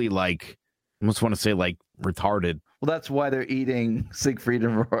genetically I almost want to say retarded. Well, that's why they're eating Siegfried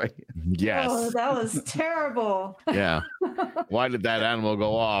and Roy. Yes. Oh, that was terrible. Yeah. Why did that animal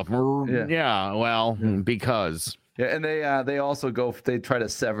go off? Yeah. Well, because. Yeah, and they also they try to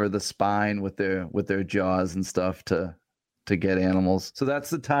sever the spine with their jaws and stuff to get animals. So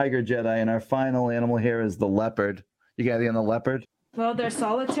that's the tiger, Jedi, and our final animal here is the leopard. You got anything on the leopard? Well, they're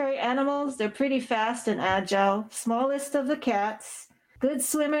solitary animals. They're pretty fast and agile. Smallest of the cats. Good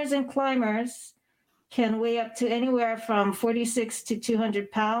swimmers and climbers. Can weigh up to anywhere from 46 to 200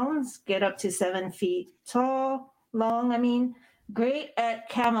 pounds. Get up to 7 feet tall, long, great at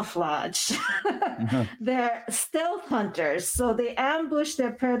camouflage. They're stealth hunters, so they ambush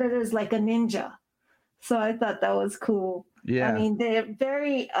their predators like a ninja. So I thought that was cool. Yeah. They're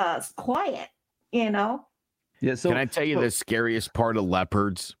very quiet, Yeah, so can I tell you the scariest part of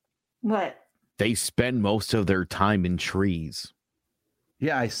leopards? What? They spend most of their time in trees.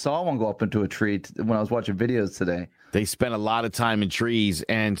 Yeah, I saw one go up into a tree when I was watching videos today. They spend a lot of time in trees,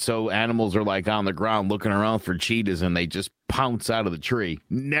 and so animals are on the ground looking around for cheetahs, and they just pounce out of the tree.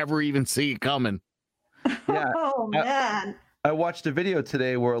 Never even see it coming. Yeah. Oh, man. I watched a video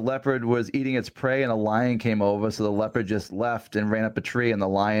today where a leopard was eating its prey and a lion came over, so the leopard just left and ran up a tree, and the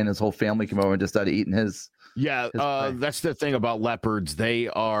lion, his whole family came over and just started eating his. Yeah, that's the thing about leopards. They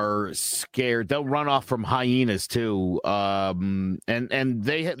are scared. They'll run off from hyenas too. And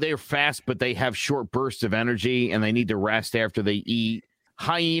they're fast, but they have short bursts of energy, and they need to rest after they eat.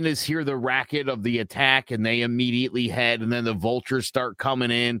 Hyenas hear the racket of the attack, and they immediately head. And then the vultures start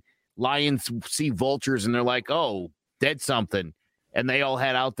coming in. Lions see vultures, and they're like, "Oh, dead something," and they all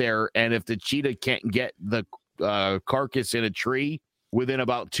head out there. And if the cheetah can't get the carcass in a tree within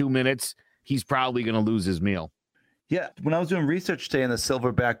about 2 minutes, he's probably going to lose his meal. Yeah, when I was doing research today on the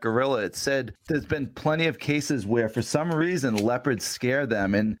silverback gorilla, it said there's been plenty of cases where for some reason leopards scare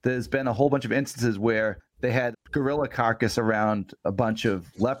them. And there's been a whole bunch of instances where they had gorilla carcass around a bunch of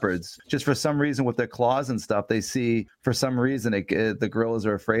leopards. Just for some reason with their claws and stuff, they see for some reason the gorillas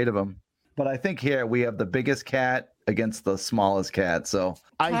are afraid of them. But I think here we have the biggest cat against the smallest cat. So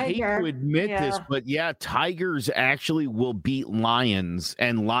I hate to admit this, but tigers actually will beat lions,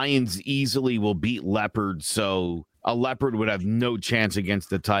 and lions easily will beat leopards. So a leopard would have no chance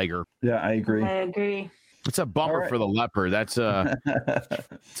against the tiger. Yeah, I agree. It's a bummer for the leopard. That's a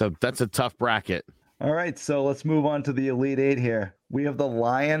tough bracket. All right, so let's move on to the Elite Eight here. We have the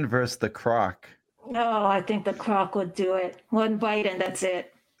lion versus the croc. Oh, I think the croc would do it. One bite and that's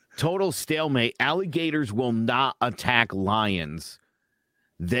it. Total stalemate. Alligators will not attack lions.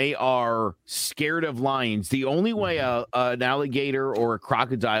 They are scared of lions. The only way an alligator or a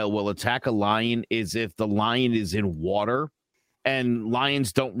crocodile will attack a lion is if the lion is in water. And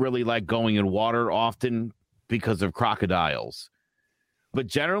lions don't really like going in water often because of crocodiles. But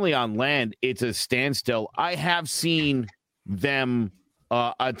generally on land, it's a standstill. I have seen them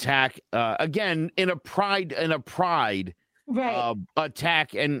attack again in a pride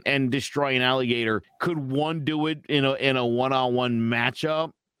attack and destroy an alligator. Could one do it in a one-on-one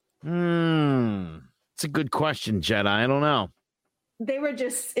matchup? It's a good question, Jetai. I don't know. They were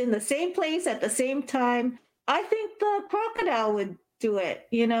just in the same place at the same time. I think the crocodile would do it,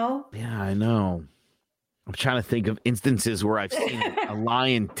 Yeah, I know. I'm trying to think of instances where I've seen a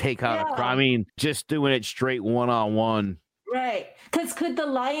lion take out a crocodile. I mean, just doing it straight one-on-one. Right. Because could the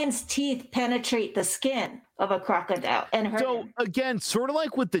lion's teeth penetrate the skin of a crocodile and hurt him? Again, sort of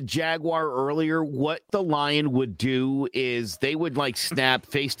like with the jaguar earlier, what the lion would do is they would like snap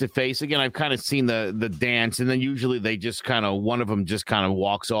face to face. Again, I've kind of seen the dance, and then usually they just kind of, one of them just kind of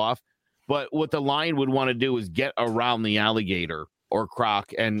walks off. But what the lion would want to do is get around the alligator or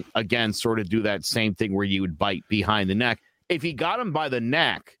croc and, again, sort of do that same thing where you would bite behind the neck. If he got him by the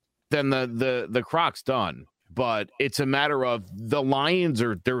neck, then the croc's done. But it's a matter of the lions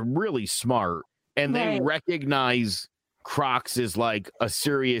they're really smart, and they recognize crocs as like a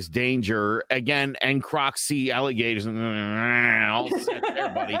serious danger. Again, and crocs see alligators and all set there,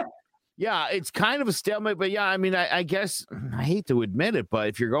 buddy. Yeah, it's kind of a stalemate, but yeah, I mean, I guess I hate to admit it, but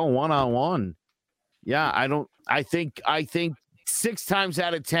if you're going one-on-one, yeah, I think 6 times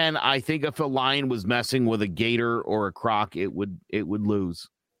out of 10, I think if a lion was messing with a gator or a croc, it would lose.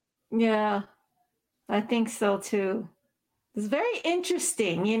 Yeah. I think so too. It's very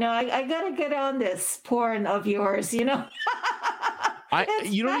interesting. I got to get on this porn of yours, You don't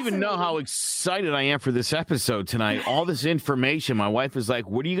even know how excited I am for this episode tonight. All this information. My wife is like,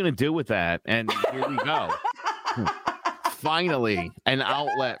 what are you going to do with that? And here we go. Finally, an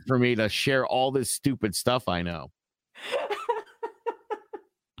outlet for me to share all this stupid stuff I know.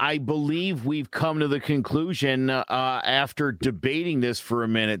 I believe we've come to the conclusion after debating this for a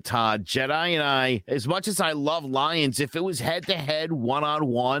minute, Todd. Jetai and I, as much as I love lions, if it was head-to-head,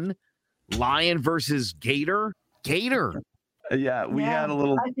 one-on-one, lion versus gator. Yeah, we had a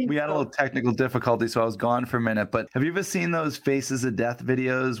little technical difficulty, so I was gone for a minute. But have you ever seen those Faces of Death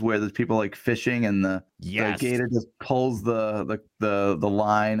videos where there's people like fishing and the gator just pulls the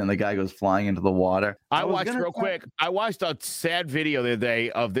line and the guy goes flying into the water? I watched a sad video the other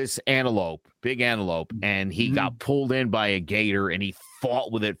day of this big antelope, and he got pulled in by a gator and he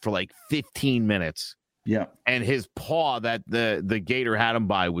fought with it for like 15 minutes. Yeah, and his paw that the gator had him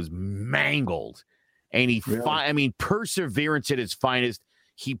by was mangled. And perseverance at its finest.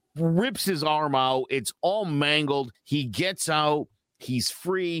 He rips his arm out. It's all mangled. He gets out. He's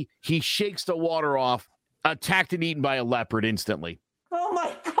free. He shakes the water off. Attacked and eaten by a leopard instantly. Oh,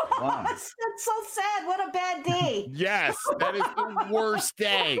 my gosh. Wow. That's so sad. What a bad day. Yes, that is the worst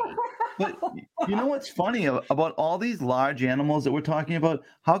day. But you know what's funny about all these large animals that we're talking about?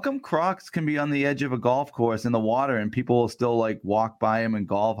 How come crocs can be on the edge of a golf course in the water and people will still like walk by them and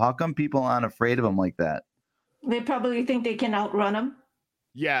golf? How come people aren't afraid of them like that? They probably think they can outrun them.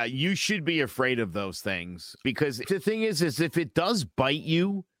 Yeah, you should be afraid of those things, because the thing is if it does bite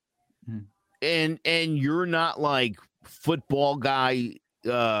you and you're not like football guy,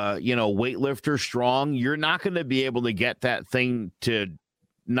 weightlifter strong, you're not going to be able to get that thing to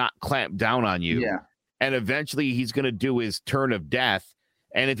not clamp down on you. Yeah. And eventually he's going to do his turn of death.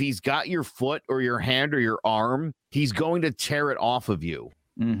 And if he's got your foot or your hand or your arm, he's going to tear it off of you.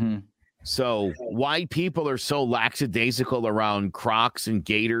 Mm-hmm. So why people are so lackadaisical around crocs and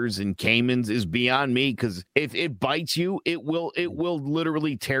gators and caimans is beyond me, because if it bites you, it will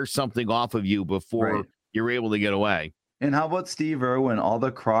literally tear something off of you before you're able to get away. And how about Steve Irwin? All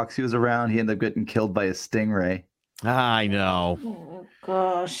the crocs he was around, he ended up getting killed by a stingray. I know. Oh,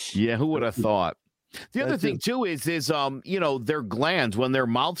 gosh. Yeah, who would have thought? The other thing too is their glands, when their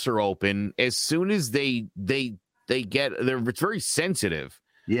mouths are open, as soon as they get, it's very sensitive.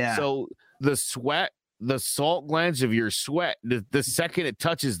 Yeah. So the salt glands of your sweat, the second it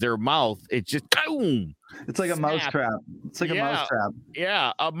touches their mouth, it just boom. It's like a mousetrap. It's like a mousetrap.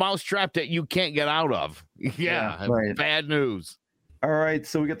 Yeah, a mousetrap that you can't get out of. Yeah, right. Bad news. All right,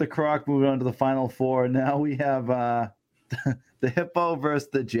 so we got the croc moving on to the final four. Now we have the hippo versus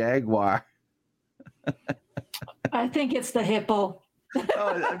the jaguar. I think it's the hippo.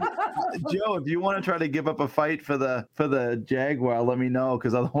 Joe, if you want to try to give up a fight for the jaguar, let me know,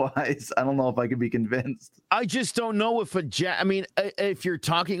 because otherwise I don't know if I can be convinced. I just don't know if if you're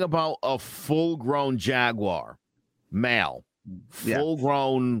talking about a full-grown jaguar, male,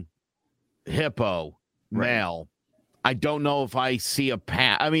 full-grown hippo, male, I don't know if I see a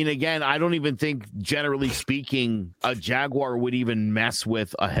path. I mean, again, I don't even think, generally speaking, a jaguar would even mess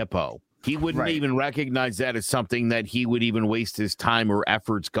with a hippo. He wouldn't even recognize that as something that he would even waste his time or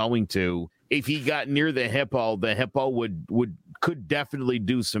efforts going to. If he got near the hippo could definitely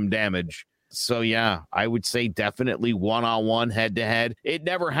do some damage. So, yeah, I would say definitely one-on-one, head-to-head. It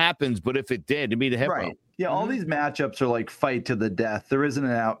never happens, but if it did, it'd be the hippo. Right. Yeah, all these matchups are like fight to the death. There isn't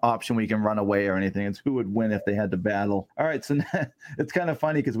an option we can run away or anything. It's who would win if they had to battle. All right, so it's kind of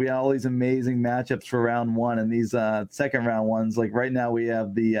funny because we had all these amazing matchups for round one, and these second round ones, like right now we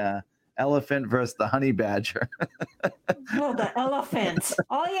have the elephant versus the honey badger. Oh, the elephant.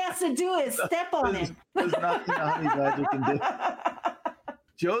 All he has to do is step on him. There's nothing a honey badger can do.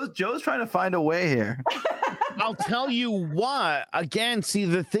 Joe's trying to find a way here. I'll tell you what, again, see,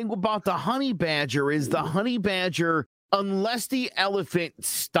 the thing about the honey badger is the honey badger, unless the elephant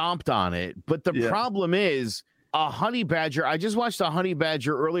stomped on it, but the problem is a honey badger, I just watched a honey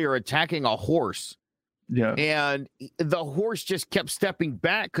badger earlier attacking a horse. Yeah. And the horse just kept stepping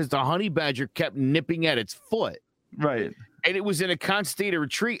back because the honey badger kept nipping at its foot. Right. And it was in a constant state of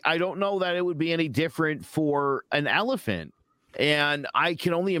retreat. I don't know that it would be any different for an elephant. And I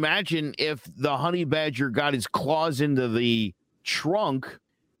can only imagine if the honey badger got his claws into the trunk,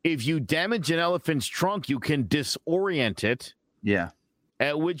 if you damage an elephant's trunk, you can disorient it. Yeah.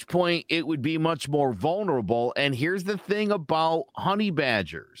 At which point it would be much more vulnerable. And here's the thing about honey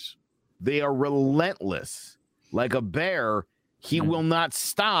badgers. They are relentless. Like a bear, he will not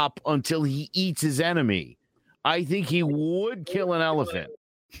stop until he eats his enemy. I think he would kill an elephant.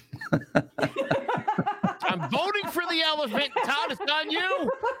 I'm voting for the elephant. Todd, it's on you.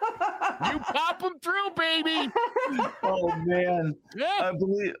 You pop him through, baby. Oh, man. Yeah.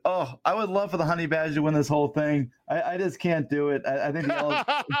 I would love for the honey badger to win this whole thing. I just can't do it. I think the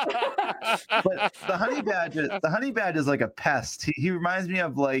elephant. But the honey badger is like a pest. He reminds me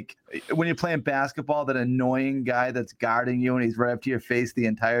of like when you're playing basketball, that annoying guy that's guarding you and he's right up to your face the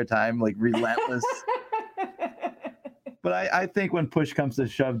entire time, like relentless. But I think when push comes to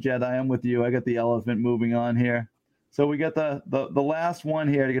shove, Jed, I'm with you. I got the elephant moving on here. So we got the last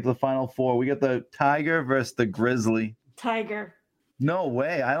one here to get to the final four. We got the tiger versus the grizzly. Tiger. No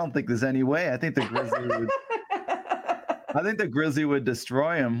way. I don't think there's any way. I think the grizzly would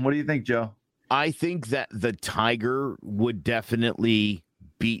destroy him. What do you think, Joe? I think that the tiger would definitely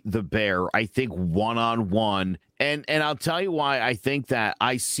beat the bear. I think one-on-one. And I'll tell you why I think that.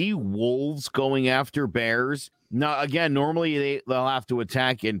 I see wolves going after bears. Now, again, normally they'll have to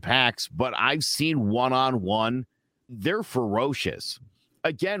attack in packs, but I've seen one-on-one. They're ferocious.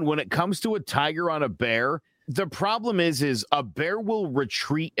 Again, when it comes to a tiger on a bear, the problem is a bear will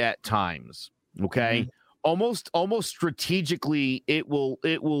retreat at times, okay? Mm-hmm. Almost strategically, it will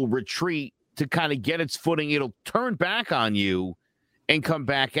retreat to kind of get its footing. It'll turn back on you and come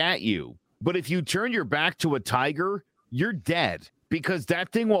back at you. But if you turn your back to a tiger, you're dead. Because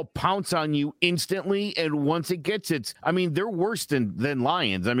that thing will pounce on you instantly, and once it gets they're worse than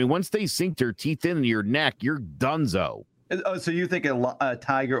lions. I mean, once they sink their teeth into your neck, you're donezo. Oh, so you think a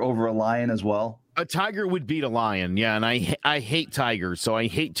tiger over a lion as well? A tiger would beat a lion, yeah, and I hate tigers, so I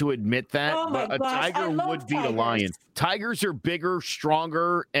hate to admit that, but a tiger would beat a lion. Tigers are bigger,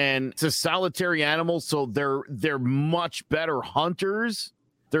 stronger, and it's a solitary animal, so they're much better hunters.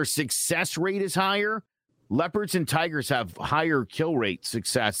 Their success rate is higher. Leopards and tigers have higher kill rate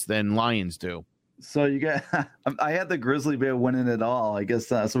success than lions do. So you got, I had the grizzly bear winning it all, I guess.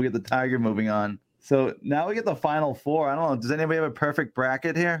 So we get the tiger moving on. So now we get the final four. I don't know. Does anybody have a perfect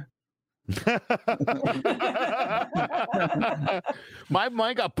bracket here?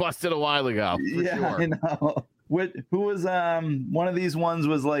 Mine got busted a while ago. Sure. I know. Who was one of these ones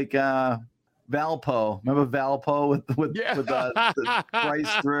was like Valpo. Remember Valpo with the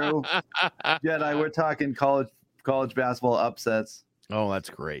Bryce through? Yeah, we're talking college basketball upsets. Oh, that's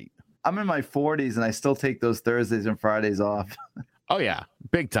great. I'm in my 40s and I still take those Thursdays and Fridays off. Oh yeah,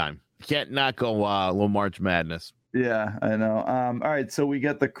 big time. Can't not go a little March Madness. Yeah, I know. All right, so we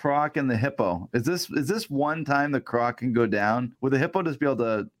got the croc and the hippo. Is this one time the croc can go down? Would the hippo just be able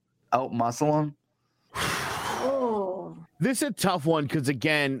to out-muscle him? This is a tough one because,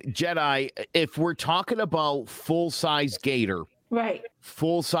 again, Jedi, if we're talking about full-sized gator, right,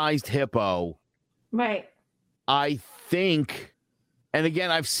 full-sized hippo, right, I think, and again,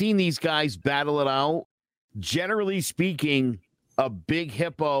 I've seen these guys battle it out. Generally speaking, a big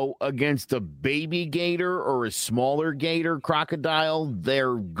hippo against a baby gator or a smaller gator crocodile,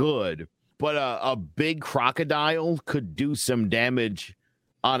 they're good. But a big crocodile could do some damage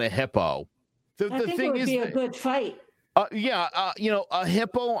on a hippo. I think it would be a good fight. A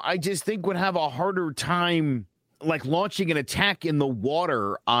hippo, I just think would have a harder time like launching an attack in the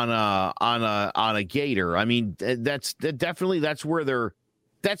water on a gator. I mean, that's where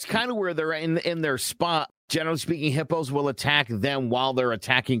that's kind of where they're in their spot. Generally speaking, hippos will attack them while they're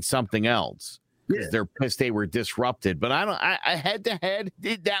attacking something else. because they're pissed they were disrupted. But I head to head,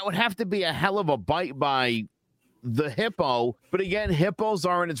 that would have to be a hell of a bite by the hippo. But again, hippos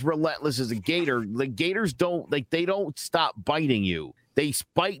aren't as relentless as a gator. The gators they don't stop biting you. They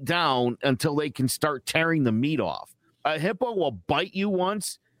bite down until they can start tearing the meat off. A hippo will bite you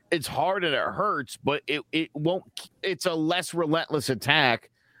once. It's hard and it hurts, but it won't. It's a less relentless attack.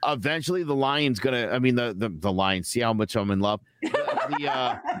 Eventually, the lion's gonna. I mean, the lion. See how much I'm in love.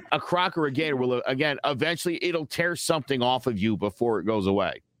 A croc or a gator will again. Eventually, it'll tear something off of you before it goes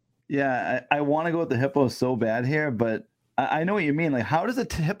away. Yeah, I want to go with the hippo so bad here, but I know what you mean. Like, how does a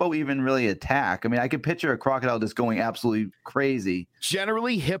hippo even really attack? I mean, I could picture a crocodile just going absolutely crazy.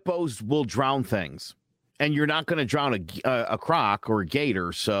 Generally, hippos will drown things. And you're not going to drown a croc or a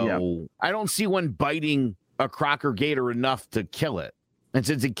gator. So I don't see one biting a croc or gator enough to kill it. And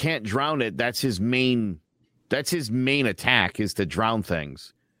since it can't drown it, that's his main attack is to drown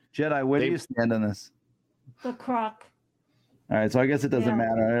things. Jetai, where do you stand on this? The croc. All right, so I guess it doesn't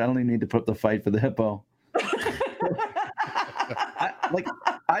matter. I only need to put up the fight for the hippo.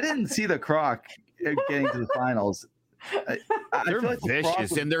 I didn't see the croc getting to the finals. They're like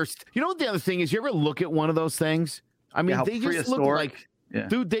vicious, and there's the other thing is, you ever look at one of those things? I mean, they just look like,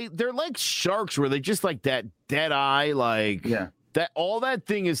 dude, they're like sharks, where they just like that dead eye, that all that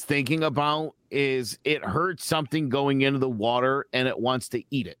thing is thinking about is it heard something going into the water and it wants to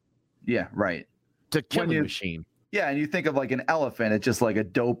eat it. Yeah, right. To kill the machine. Yeah, and you think of like an elephant, it's just like a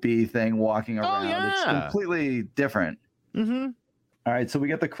dopey thing walking around. It's completely different. Mm-hmm. All right, so we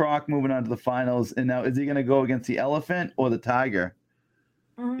got the croc moving on to the finals, and now is he going to go against the elephant or the tiger?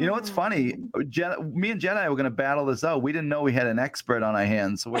 You know what's funny? Me and Jetai were going to battle this out. We didn't know we had an expert on our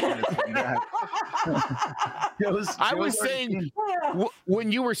hands, so we're going to take that. I was saying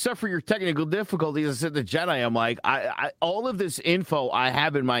when you were suffering your technical difficulties, I said to Jetai, I'm like, I all of this info I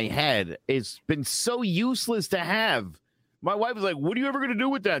have in my head has been so useless to have. My wife was like, "What are you ever going to do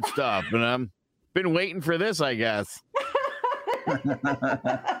with that stuff?" And I'm been waiting for this, I guess. It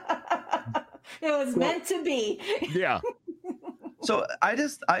was meant to be. Yeah. So I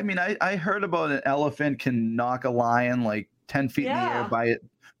heard about an elephant can knock a lion like 10 feet in the air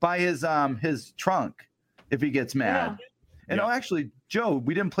by his trunk if he gets mad. And actually, Joe,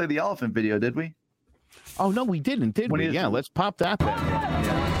 we didn't play the elephant video, did we? Oh no, we didn't, did we? Yeah, let's pop that then.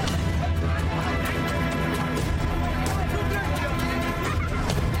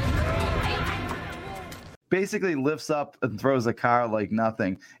 Basically lifts up and throws a car like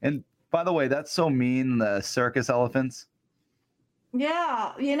nothing. And by the way, that's so mean, the circus elephants.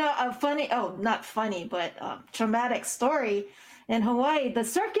 Yeah, a funny, not funny, but traumatic story. In Hawaii, the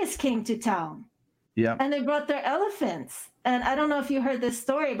circus came to town. Yeah. And they brought their elephants. And I don't know if you heard this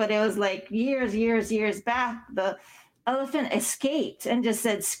story, but it was like years back. The elephant escaped and just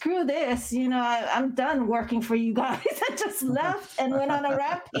said, "Screw this, I'm done working for you guys." And just left and went on a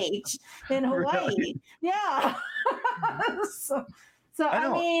rampage in Hawaii. Really? Yeah. so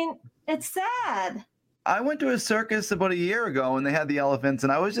I mean, it's sad. I went to a circus about a year ago and they had the elephants,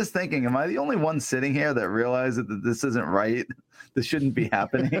 and I was just thinking, am I the only one sitting here that realized that this isn't right? This shouldn't be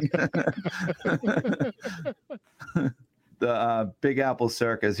happening. The Big Apple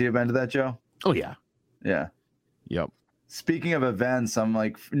Circus. You been to that, Joe? Oh, yeah. Yeah. Yep. Speaking of events, I'm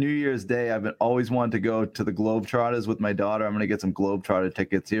like, New Year's Day, I've always wanted to go to the Globetrotters with my daughter. I'm going to get some Globetrotter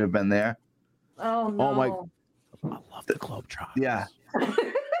tickets. You ever been there? Oh, no. Oh, I love the Globetrotters. Yeah.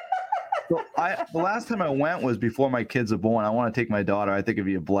 So the last time I went was before my kids were born. I want to take my daughter. I think it'd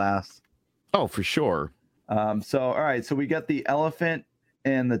be a blast. Oh, for sure. All right. So we got the elephant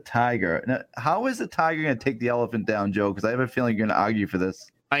and the tiger. Now, how is the tiger going to take the elephant down, Joe? Because I have a feeling you're going to argue for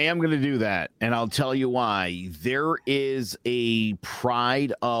this. I am going to do that, and I'll tell you why. There is a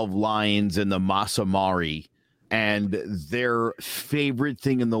pride of lions in the Maasai, and their favorite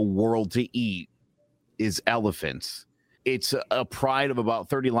thing in the world to eat is elephants. It's a pride of about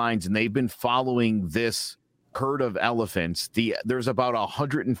 30 lions, and they've been following this herd of elephants. There's about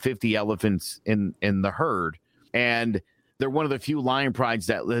 150 elephants in the herd, and they're one of the few lion prides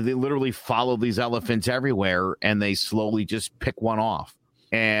that they literally follow these elephants everywhere, and they slowly just pick one off.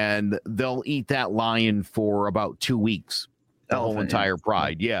 And they'll eat that lion for about 2 weeks, the whole entire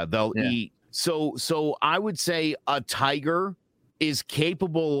pride. Yeah, they'll eat. So I would say a tiger is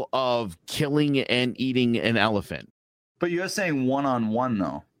capable of killing and eating an elephant. But you're saying one-on-one,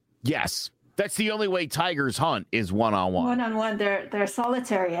 though. Yes. That's the only way tigers hunt is one-on-one. One-on-one. They're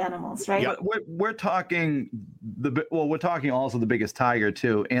solitary animals, right? But we're talking we're talking also the biggest tiger,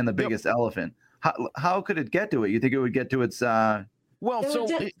 too, and the biggest elephant. How could it get to it? You think it would get to its...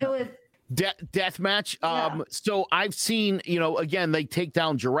 Death match. So I've seen, again, they take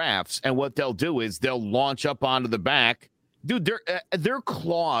down giraffes, and what they'll do is they'll launch up onto the back. Dude, their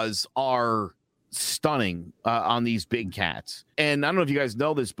claws are stunning on these big cats. And I don't know if you guys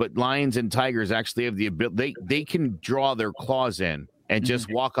know this, but lions and tigers actually have the ability. They can draw their claws in and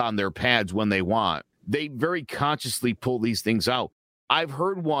just walk on their pads when they want. They very consciously pull these things out. I've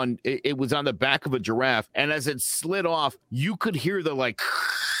heard one, it was on the back of a giraffe, and as it slid off, you could hear the like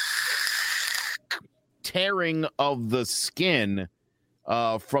tearing of the skin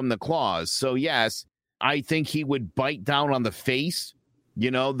from the claws. So yes, I think he would bite down on the face.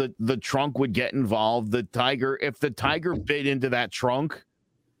 The trunk would get involved. If the tiger bit into that trunk,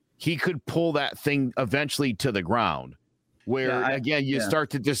 he could pull that thing eventually to the ground. Where again, you start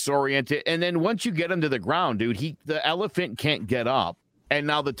to disorient it, and then once you get him to the ground, dude, the elephant can't get up, and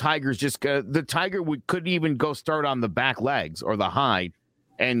now the tiger's the tiger could even go start on the back legs or the hide,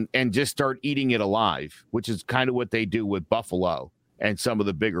 and just start eating it alive, which is kind of what they do with buffalo and some of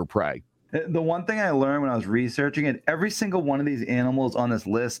the bigger prey. The one thing I learned when I was researching it, every single one of these animals on this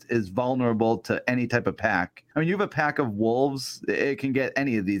list is vulnerable to any type of pack. I mean, you have a pack of wolves, it can get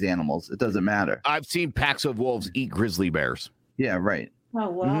any of these animals. It doesn't matter. I've seen packs of wolves eat grizzly bears. Yeah, right. Oh,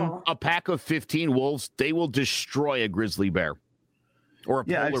 wow. A pack of 15 wolves, they will destroy a grizzly bear or a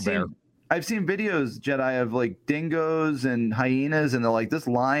polar bear. I've seen videos, Jedi, of like dingoes and hyenas, and they're like, this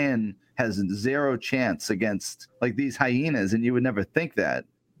lion has zero chance against like these hyenas, and you would never think that.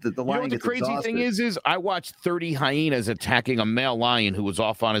 The lion the crazy exhausted. Thing is I watched 30 hyenas attacking a male lion who was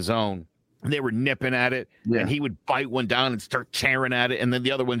off on his own. And they were nipping at it, and he would bite one down and start tearing at it, and then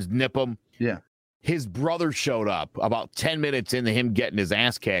the other ones nip him. Yeah. His brother showed up about 10 minutes into him getting his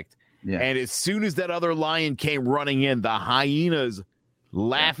ass kicked. Yeah. And as soon as that other lion came running in, the hyenas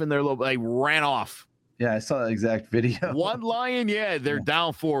laughing their little, they ran off. Yeah, I saw that exact video. One lion, they're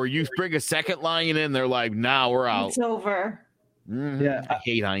down for. You bring a second lion in, they're like, nah, we're out. It's over. Mm-hmm. Yeah, I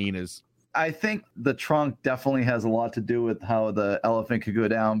hate hyenas. I think the trunk definitely has a lot to do with how the elephant could go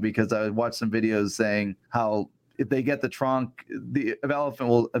down, because I watched some videos saying how if they get the trunk, the elephant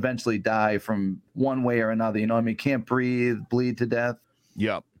will eventually die from one way or another. You know what I mean? Can't breathe, bleed to death.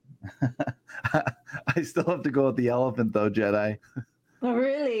 Yep. I still have to go with the elephant though, Jedi. Oh,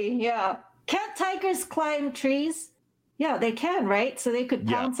 really? Yeah. Can't tigers climb trees? Yeah, they can, right? So they could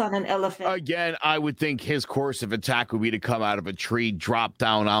pounce on an elephant. Again, I would think his course of attack would be to come out of a tree, drop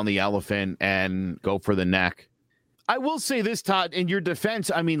down on the elephant, and go for the neck. I will say this, Todd, in your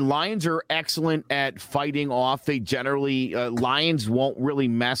defense, I mean, lions are excellent at fighting off. They generally, lions won't really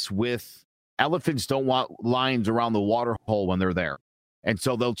mess with, elephants don't want lions around the water hole when they're there. And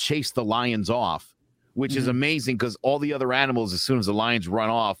so they'll chase the lions off, which is amazing because all the other animals, as soon as the lions run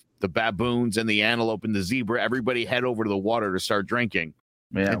off, the baboons and the antelope and the zebra, everybody head over to the water to start drinking.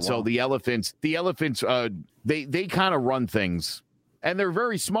 Yeah, and so the elephants, they kind of run things, and they're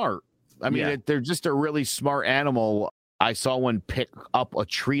very smart. I mean, they're just a really smart animal. I saw one pick up a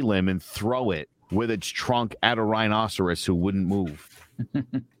tree limb and throw it with its trunk at a rhinoceros who wouldn't move.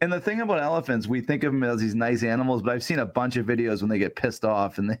 And the thing about elephants, we think of them as these nice animals, but I've seen a bunch of videos when they get pissed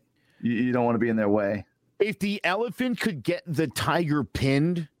off and you don't want to be in their way. If the elephant could get the tiger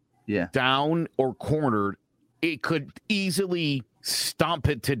pinned down or cornered, it could easily stomp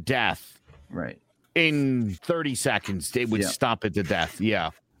it to death. Right. In 30 seconds, they would stomp it to death.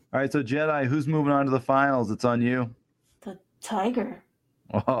 Yeah. All right, so Jedi, who's moving on to the finals? It's on you. The tiger.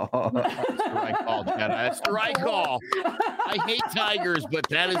 Oh. That's the right call, Jedi. That's the right call. I hate tigers, but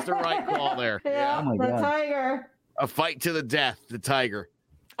that is the right call there. Yeah, oh the God. Tiger. A fight to the death, the tiger.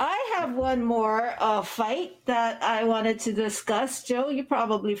 I have one more fight that I wanted to discuss. Joe, you're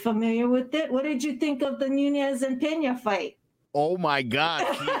probably familiar with it. What did you think of the Nunez and Pena fight? Oh, my God.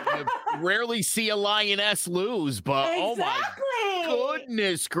 I rarely see a lioness lose, but oh, my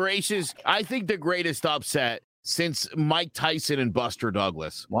goodness gracious. I think the greatest upset since Mike Tyson and Buster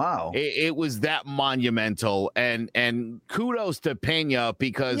Douglas. Wow. It was that monumental. And kudos to Pena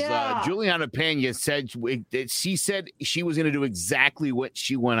because Juliana Pena said she was going to do exactly what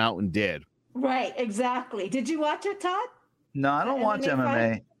she went out and did. Right, exactly. Did you watch it, Todd? No, I don't watch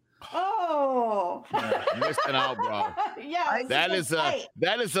MMA. Oh, missing out, bro. Yeah, that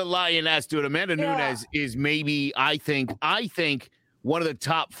is a lioness, dude. Amanda Nunes is maybe, I think one of the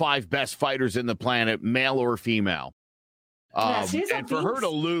top 5 best fighters in the planet, male or female. And for her to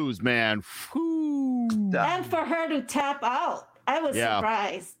lose, man. Whew. And for her to tap out, I was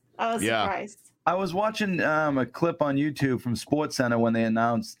surprised. Surprised. I was watching a clip on YouTube from SportsCenter when they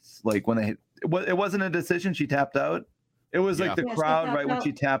announced, like, it wasn't a decision. She tapped out. It was like the crowd right when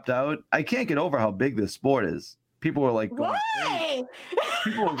she tapped out. I can't get over how big this sport is. people were like, going Why?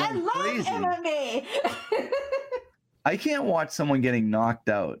 People were I going love crazy. MMA. I can't watch someone getting knocked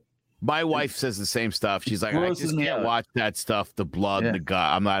out. My wife says the same stuff. She's like, I Grosses just me can't out. watch that stuff, the blood, Yeah. the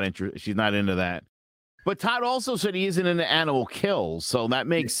gut. I'm not interested. She's not into that. But Todd also said he isn't into animal kills, so that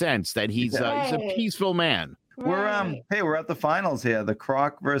makes sense that he's a Right. peaceful man. Right. We're at the finals here. The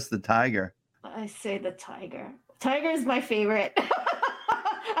croc versus the tiger. I say the tiger. Tiger is my favorite.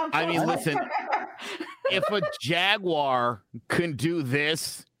 I mean, listen, if a jaguar can do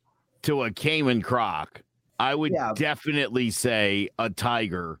this to a Cayman croc, I would definitely say a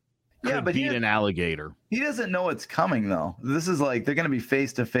tiger could but beat an alligator. He doesn't know it's coming though. This is like they're going to be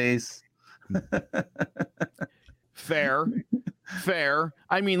face to face. Fair.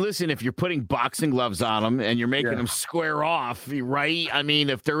 I mean, listen, if you're putting boxing gloves on them and you're making them square off, right? I mean,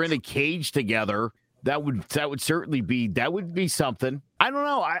 if they're in a cage together, that would certainly be something. I don't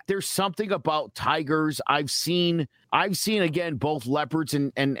know. There's something about tigers. I've seen again both leopards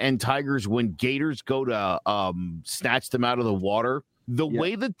and tigers when gators go to snatch them out of the water. The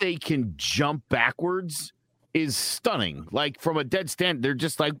way that they can jump backwards is stunning. Like from a dead stand, they're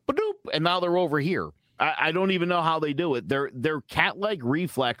just like ba-doop, and now they're over here. I don't even know how they do it. Their cat-like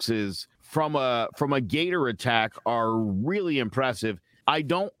reflexes from a gator attack are really impressive. I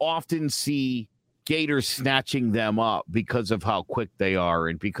don't often see gators snatching them up because of how quick they are,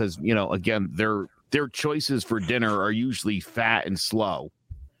 and because, you know, again, their choices for dinner are usually fat and slow.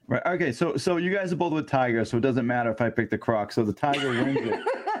 Right. Okay. So you guys are both with tiger, so it doesn't matter if I pick the croc. So the tiger wins it.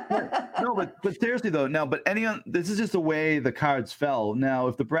 No, but seriously though, this is just the way the cards fell. Now,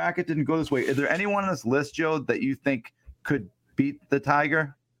 if the bracket didn't go this way, is there anyone on this list, Joe, that you think could beat the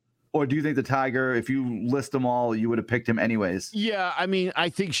tiger? Or do you think the tiger, if you list them all, you would have picked him anyways? Yeah, I mean, I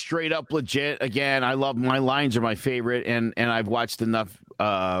think straight up legit. Again, I love my lines are my favorite, and I've watched enough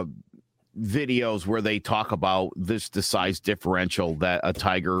videos where they talk about the size differential that a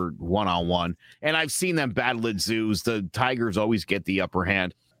tiger one-on-one, and I've seen them battle at zoos. The tigers always get the upper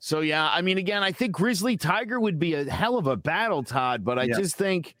hand. So yeah, I mean, again, I think grizzly tiger would be a hell of a battle, Todd, but I just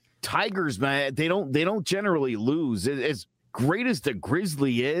think tigers, man, they don't generally lose. As great as the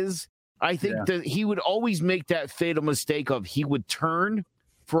grizzly is, I think that he would always make that fatal mistake of he would turn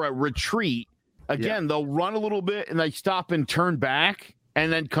for a retreat. Again, they'll run a little bit and they stop and turn back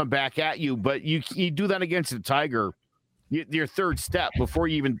and then come back at you. But you do that against a tiger, your third step before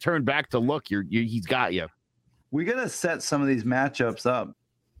you even turn back to look, he's got you. We got to set some of these matchups up.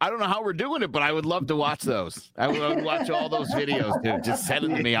 I don't know how we're doing it, but I would love to watch those. I would watch all those videos, dude. Just send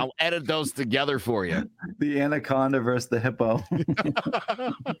it to me. I'll edit those together for you. The anaconda versus the hippo.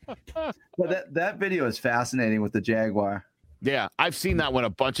 But that video is fascinating with the jaguar. Yeah, I've seen that one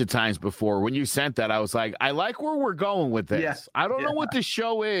a bunch of times before. When you sent that, I was like, I like where we're going with this. Yeah. I don't know what the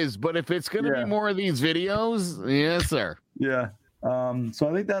show is, but if it's going to be more of these videos, yes, sir. Yeah. So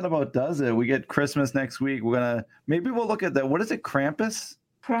I think that about does it. We get Christmas next week. Maybe we'll look at that. What is it? Krampus?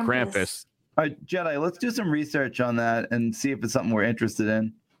 Krampus. All right, Jetai, let's do some research on that and see if it's something we're interested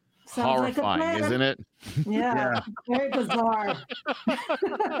in. Sounds horrifying, like isn't it? Yeah. Very bizarre.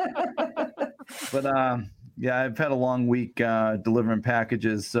 But I've had a long week delivering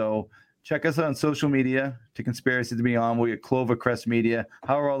packages. So check us out on social media to Conspiracy to Be On. We get Clovercrest Media.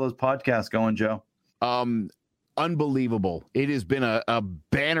 How are all those podcasts going, Joe? Unbelievable. It has been a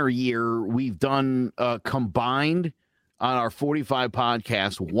banner year. We've done combined on our 45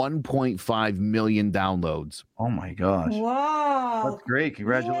 podcasts, 1.5 million downloads. Oh my gosh. Wow. That's great.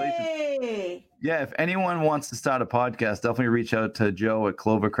 Congratulations. Yay. Yeah, if anyone wants to start a podcast, definitely reach out to Joe at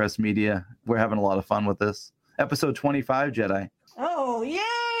Clovercrest Media. We're having a lot of fun with this. Episode 25, Jetai. Oh, yay.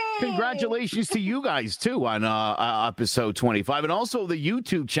 Congratulations to you guys, too, on episode 25. And also, the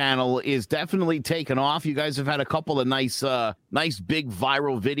YouTube channel is definitely taken off. You guys have had a couple of nice big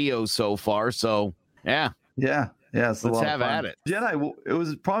viral videos so far. So, yeah. Yeah. Yeah, it's let's have at it. Jetai, it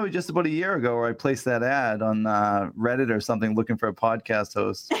was probably just about a year ago where I placed that ad on Reddit or something looking for a podcast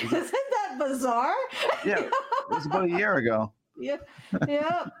host. Isn't that bizarre? Yeah, it was about a year ago. Yeah.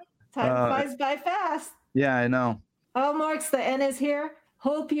 Time flies by fast. Yeah, I know. Oh, Marks, the N is here.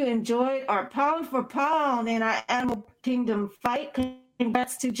 Hope you enjoyed our pound for pound in our Animal Kingdom fight.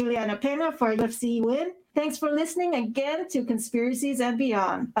 Congrats to Juliana Pena for a UFC win. Thanks for listening again to Conspiracies and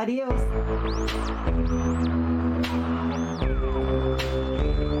Beyond. Adios.